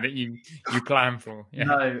 are they, that you plan for? Yeah.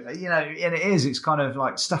 No, and it is. It's kind of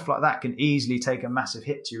like stuff like that can easily take a massive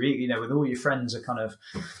hit to you. With all your friends are kind of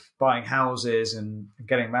buying houses and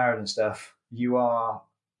getting married and stuff, you are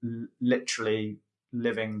literally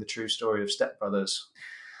living the true story of Step Brothers.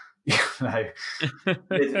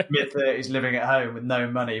 Mid-30s, living at home with no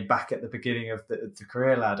money, back at the beginning of the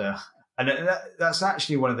career ladder. And that's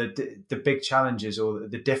actually one of the big challenges, or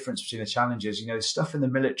the difference between the challenges. Stuff in the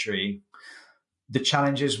military, the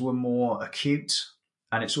challenges were more acute,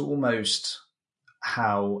 and it's almost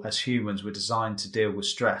how, as humans, we're designed to deal with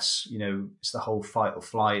stress. It's the whole fight or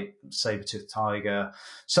flight, saber-toothed tiger.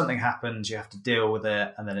 Something happens, you have to deal with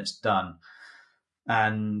it, and then it's done.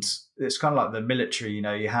 And it's kind of like the military,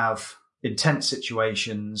 you have intense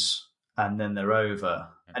situations and then they're over.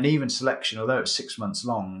 And even selection, although it's 6 months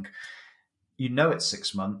long, it's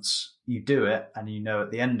 6 months, you do it, and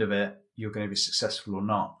at the end of it, you're going to be successful or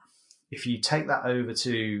not. If you take that over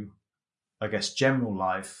to, I guess, general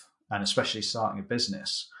life, and especially starting a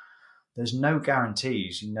business, there's no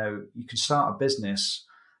guarantees. You can start a business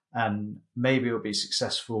and maybe it'll be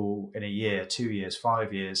successful in a year, 2 years,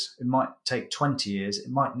 5 years. It might take 20 years.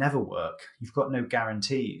 It might never work. You've got no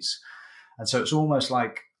guarantees. And so it's almost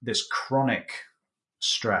like this chronic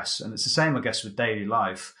stress. And it's the same, I guess, with daily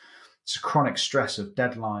life. It's a chronic stress of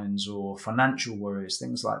deadlines or financial worries,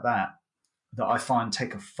 things like that I find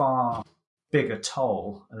take a far bigger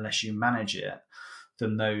toll unless you manage it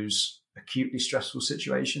than those acutely stressful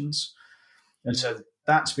situations. And so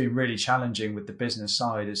that's been really challenging with the business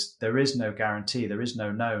side, is there is no guarantee, there is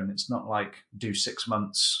no known. It's not like do 6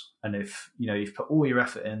 months and if you've put all your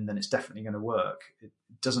effort in, then it's definitely going to work. It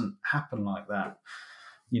doesn't happen like that.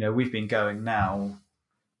 We've been going now,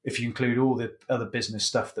 if you include all the other business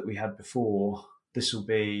stuff that we had before, this will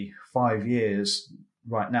be 5 years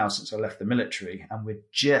right now since I left the military, and we're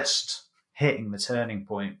just hitting the turning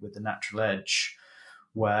point with the Natural Edge,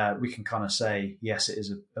 where we can kind of say, yes, it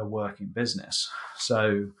is a working business.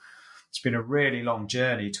 So it's been a really long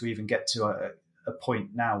journey to even get to a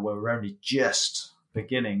point now where we're only just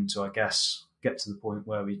beginning to, I guess, get to the point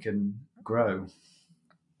where we can grow.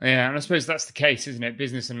 Yeah, and I suppose that's the case, isn't it?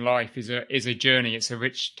 Business and life is a journey. It's a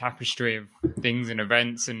rich tapestry of things and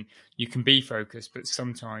events, and you can be focused, but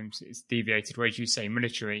sometimes it's deviated, where, as you say,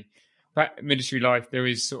 military life, there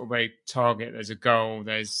is sort of a target, there's a goal,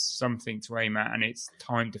 there's something to aim at, and it's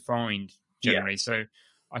time defined generally. Yeah. So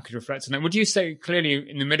I could reflect on that. Would you say clearly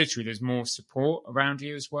in the military there's more support around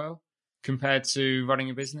you as well compared to running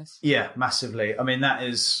a business? Yeah, massively. I mean,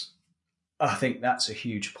 I think that's a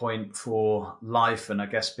huge point for life, and I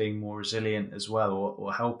guess being more resilient as well,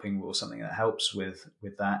 or helping, or something that helps with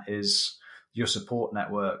that is your support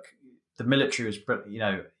network. The military is,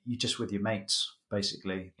 you're just with your mates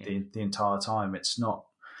basically the entire time.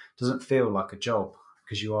 Doesn't feel like a job,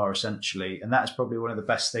 because you are essentially, and that's probably one of the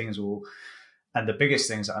best things, and the biggest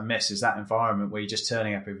things that I miss is that environment where you're just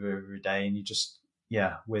turning up every day and you just,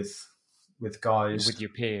 with guys. You're with your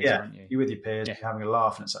peers, aren't you? You're with your peers, you're having a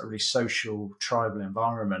laugh, and it's that really social, tribal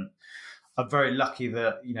environment. I'm very lucky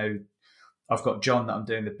that, I've got John that I'm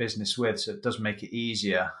doing the business with, so it does make it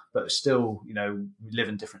easier. But still, we live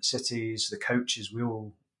in different cities. The coaches, we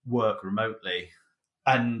all work remotely.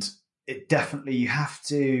 And it definitely, you have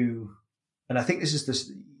to, and I think this is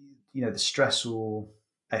the stress, or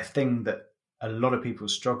a thing that a lot of people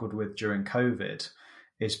struggled with during COVID,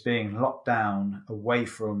 is being locked down away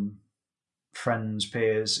from friends,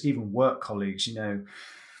 peers, even work colleagues.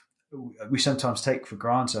 We sometimes take for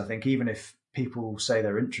granted, I think, even if people say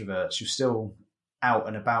they're introverts, you're still out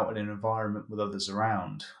and about in an environment with others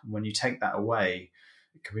around. When you take that away,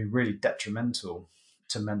 it can be really detrimental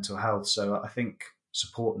to mental health. So I think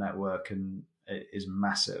support network is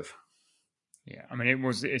massive. Yeah, I mean,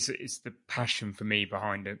 it's the passion for me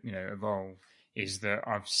behind it. Evolve is that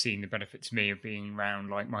I've seen the benefit to me of being around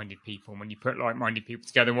like-minded people. And when you put like-minded people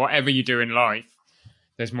together, whatever you do in life,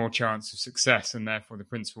 there's more chance of success. And therefore, the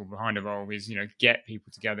principle behind Evolve is, get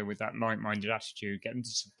people together with that like-minded attitude, get them to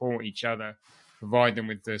support each other, provide them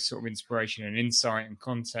with the sort of inspiration and insight and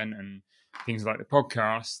content and things like the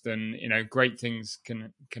podcast. And great things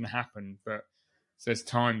can happen. But there's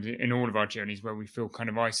times in all of our journeys where we feel kind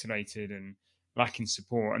of isolated and lacking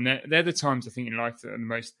support, and they're the times, I think, in life that are the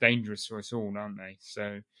most dangerous for us all, aren't they?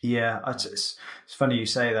 So it's funny you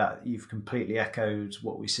say that. You've completely echoed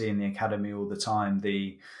what we see in the academy all the time,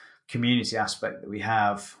 the community aspect that we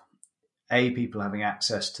have. People having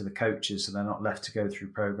access to the coaches, so they're not left to go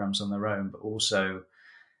through programs on their own, but also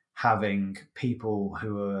having people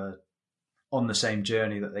who are on the same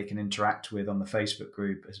journey that they can interact with on the Facebook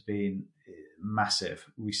group has been massive.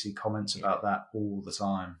 We see comments about that all the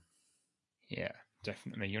time. Yeah,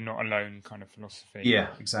 definitely. You're not alone kind of philosophy. Yeah,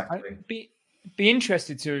 exactly. I'd be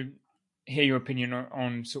interested to hear your opinion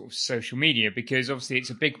on sort of social media, because obviously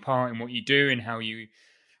it's a big part in what you do and how you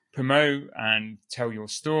promote and tell your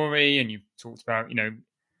story. And you've talked about,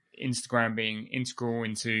 Instagram being integral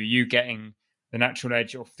into you getting the Natural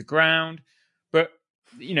Edge off the ground. But,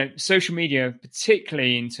 social media,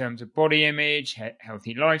 particularly in terms of body image,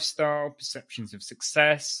 healthy lifestyle, perceptions of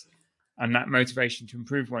success, and that motivation to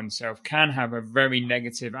improve oneself, can have a very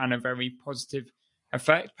negative and a very positive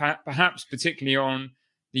effect, perhaps particularly on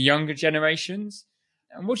the younger generations.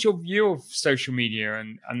 And what's your view of social media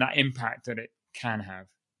and that impact that it can have?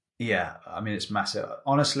 Yeah, I mean, it's massive.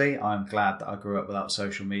 Honestly, I'm glad that I grew up without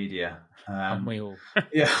social media. Aren't we all?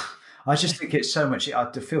 Yeah, I just think it's so much.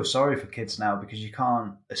 I feel sorry for kids now because you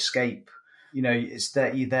can't escape. It's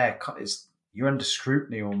there. You're under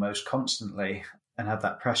scrutiny almost constantly and have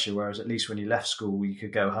that pressure. Whereas at least when you left school, you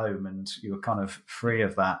could go home and you were kind of free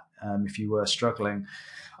of that if you were struggling.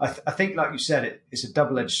 I think, like you said, it's a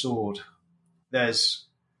double-edged sword. There's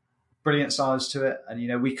brilliant sides to it,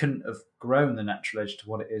 and we couldn't have grown the Natural Edge to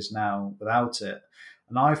what it is now without it.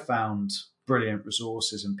 And I found brilliant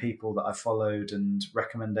resources and people that I followed and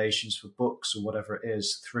recommendations for books or whatever it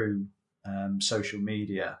is through social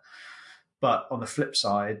media. But on the flip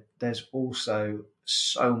side, there's also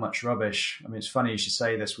so much rubbish. I mean, it's funny you should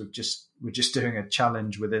say this. We're just doing a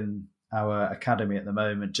challenge within our academy at the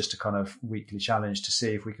moment, just a kind of weekly challenge to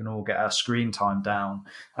see if we can all get our screen time down,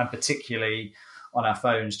 and particularly on our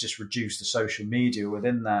phones, just reduce the social media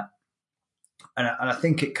within that. And I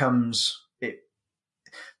think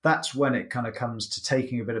that's when it kind of comes to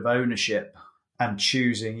taking a bit of ownership and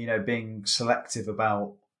choosing, being selective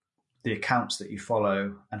about the accounts that you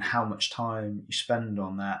follow and how much time you spend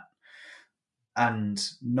on that, and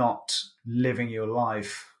not living your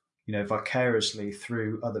life, vicariously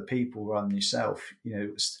through other people rather than yourself.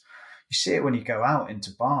 You see it when you go out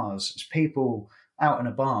into bars. It's people out in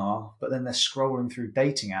a bar, but then they're scrolling through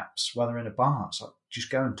dating apps while they're in a bar. It's like, just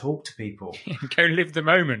go and talk to people. Go live the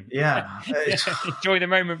moment. Yeah. Enjoy the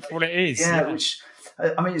moment for what it is. Yeah, which,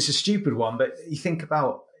 I mean, it's a stupid one, but you think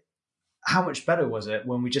about how much better was it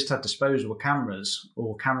when we just had disposable cameras,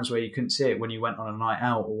 or cameras where you couldn't see it when you went on a night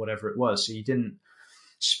out or whatever it was. So you didn't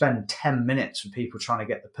spend 10 minutes with people trying to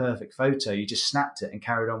get the perfect photo. You just snapped it and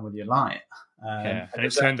carried on with your life. And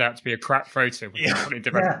it turned out to be a crap photo. Who cared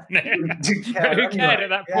at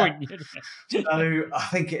that point? So I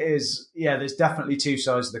think it is, there's definitely two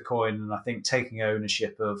sides of the coin. And I think taking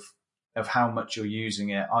ownership of how much you're using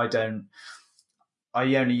it. I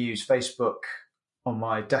only use Facebook on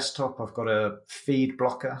my desktop. I've got a feed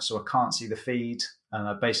blocker, so I can't see the feed. And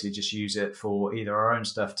I basically just use it for either our own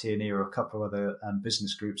stuff, T&E, or a couple of other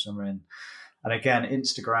business groups I'm in. And again,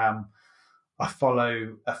 Instagram, I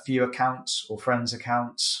follow a few accounts or friends'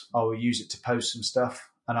 accounts. I will use it to post some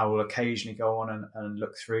stuff, and I will occasionally go on and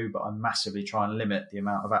look through, but I massively try and limit the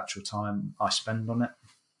amount of actual time I spend on it.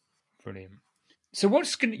 Brilliant. So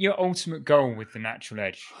what's your ultimate goal with the Natural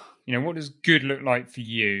Edge? What does good look like for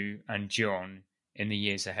you and John in the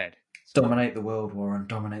years ahead? Dominate the world, Warren.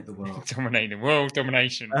 Dominate the world. Dominate the world.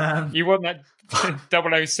 Domination. You want that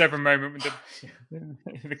 007 moment with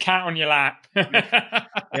the cat on your lap.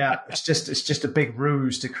 Yeah, it's just a big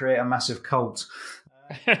ruse to create a massive cult.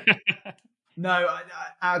 No,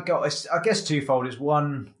 I guess twofold. Is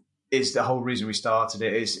one is the whole reason we started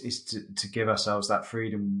it is to give ourselves that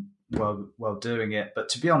freedom while doing it. But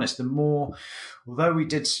to be honest, although we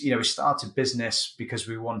did, we started business because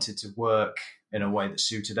we wanted to work in a way that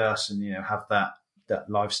suited us and, have that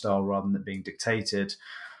lifestyle rather than it being dictated.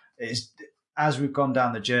 As we've gone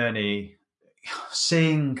down the journey,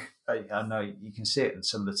 seeing, I know you can see it in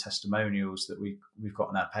some of the testimonials that we've got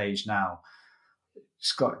on our page now.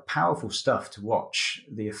 It's got powerful stuff to watch,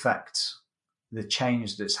 the effect, the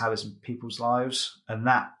change that it's had in people's lives. And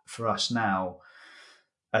that for us now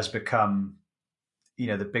has become,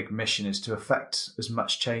 the big mission is to affect as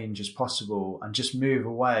much change as possible and just move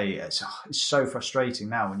away. It's so frustrating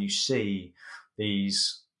now when you see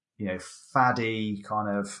these, faddy kind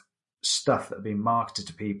of stuff that are being marketed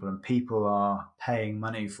to people and people are paying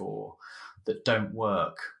money for that don't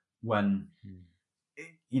work when,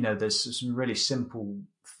 there's some really simple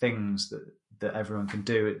things that everyone can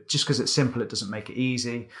do. Just because it's simple, it doesn't make it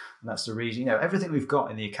easy. And that's the reason, everything we've got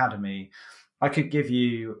in the academy, I could give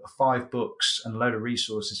you 5 books and a load of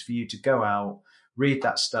resources for you to go out, read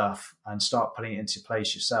that stuff and start putting it into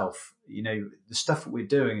place yourself. The stuff that we're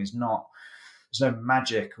doing is not, there's no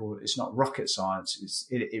magic or it's not rocket science.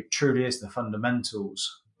 It truly is the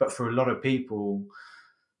fundamentals. But for a lot of people,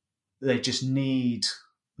 they just need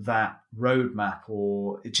that roadmap,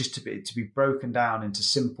 or it just to be broken down into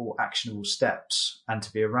simple, actionable steps, and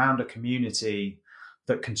to be around a community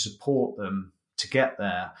that can support them to get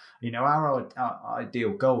there. Our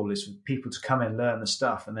ideal goal is for people to come in, learn the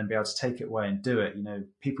stuff, and then be able to take it away and do it.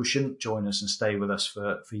 People shouldn't join us and stay with us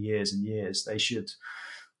for years and years. They should,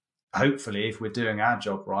 hopefully, if we're doing our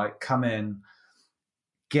job right, come in,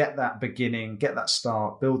 get that beginning, get that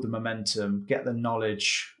start, build the momentum, get the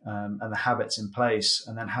knowledge and the habits in place,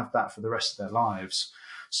 and then have that for the rest of their lives.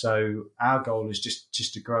 So our goal is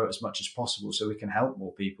just to grow it as much as possible so we can help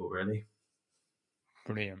more people, really.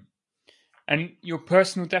 Brilliant. And your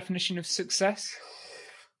personal definition of success?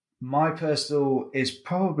 My personal is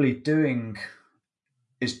probably doing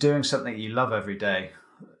something you love every day.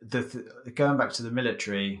 Going back to the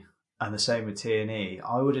military, and the same with T&E,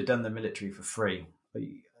 I would have done the military for free.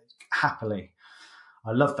 Happily.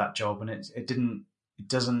 I love that job, and it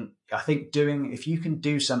doesn't, I think if you can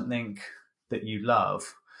do something that you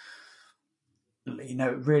love,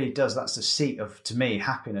 it really does. That's the seat of, to me,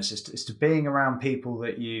 happiness is to being around people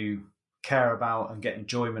that you care about and get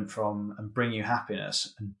enjoyment from and bring you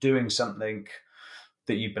happiness, and doing something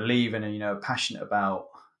that you believe in and, are passionate about.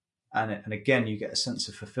 And again, you get a sense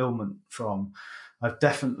of fulfillment from. I've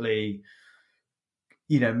definitely,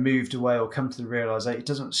 moved away or come to the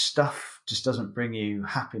realization stuff just doesn't bring you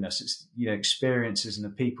happiness. It's, experiences and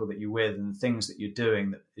the people that you're with and the things that you're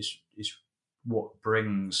doing that is what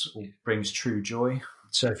brings true joy.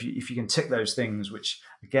 So if you can tick those things, which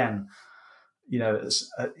again,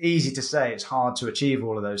 it's easy to say, it's hard to achieve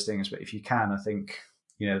all of those things, but if you can, I think,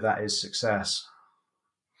 that is success.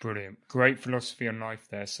 Brilliant. Great philosophy on life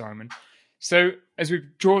there, Simon. So as we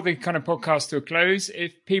draw the kind of podcast to a close,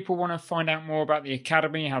 if people want to find out more about the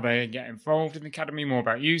Academy, how they get involved in the Academy, more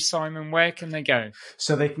about you, Simon, where can they go?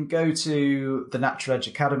 So they can go to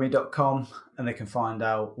thenaturalediacademy.com and they can find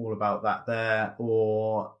out all about that there.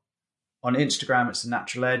 Or on Instagram, it's The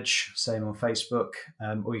Natural Edge, same on Facebook.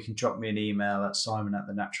 Or you can drop me an email at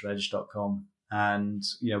simon@thenaturaledge.com. And,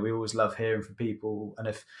 we always love hearing from people. And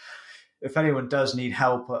if anyone does need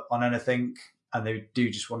help on anything and they do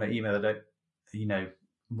just want to email, they don't,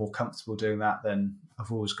 more comfortable doing that, then I've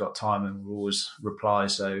always got time and will always reply.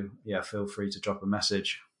 So feel free to drop a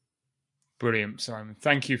message. Brilliant, Simon.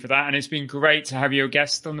 Thank you for that. And it's been great to have you a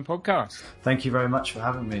guest on the podcast. Thank you very much for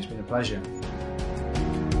having me. It's been a pleasure.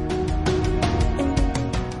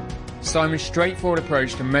 Simon's straightforward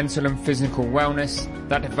approach to mental and physical wellness,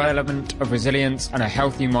 that development of resilience and a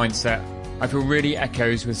healthy mindset, I feel really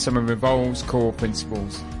echoes with some of Evolve's core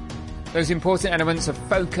principles. Those important elements of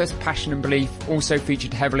focus, passion and belief also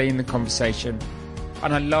featured heavily in the conversation.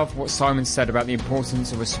 And I love what Simon said about the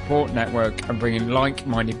importance of a support network and bringing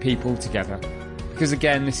like-minded people together. Because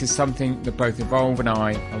again, this is something that both Evolve and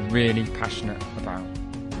I are really passionate about.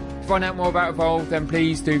 To find out more about Evolve, then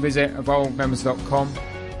please do visit evolvemembers.com,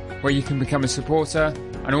 where you can become a supporter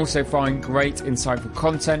and also find great insightful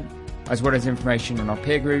content, as well as information on our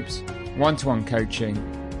peer groups, one-to-one coaching,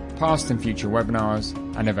 past and future webinars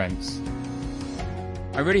and events.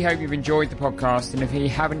 I really hope you've enjoyed the podcast, and if you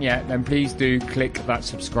haven't yet, then please do click that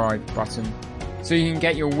subscribe button so you can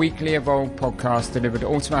get your weekly Evolve podcast delivered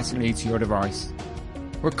automatically to your device.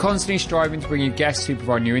 We're constantly striving to bring you guests who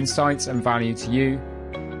provide new insights and value to you,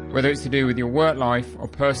 whether it's to do with your work life or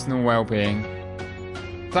personal well-being.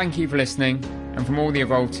 Thank you for listening, and from all the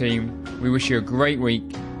Evolve team, we wish you a great week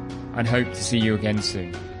and hope to see you again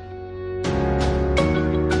soon.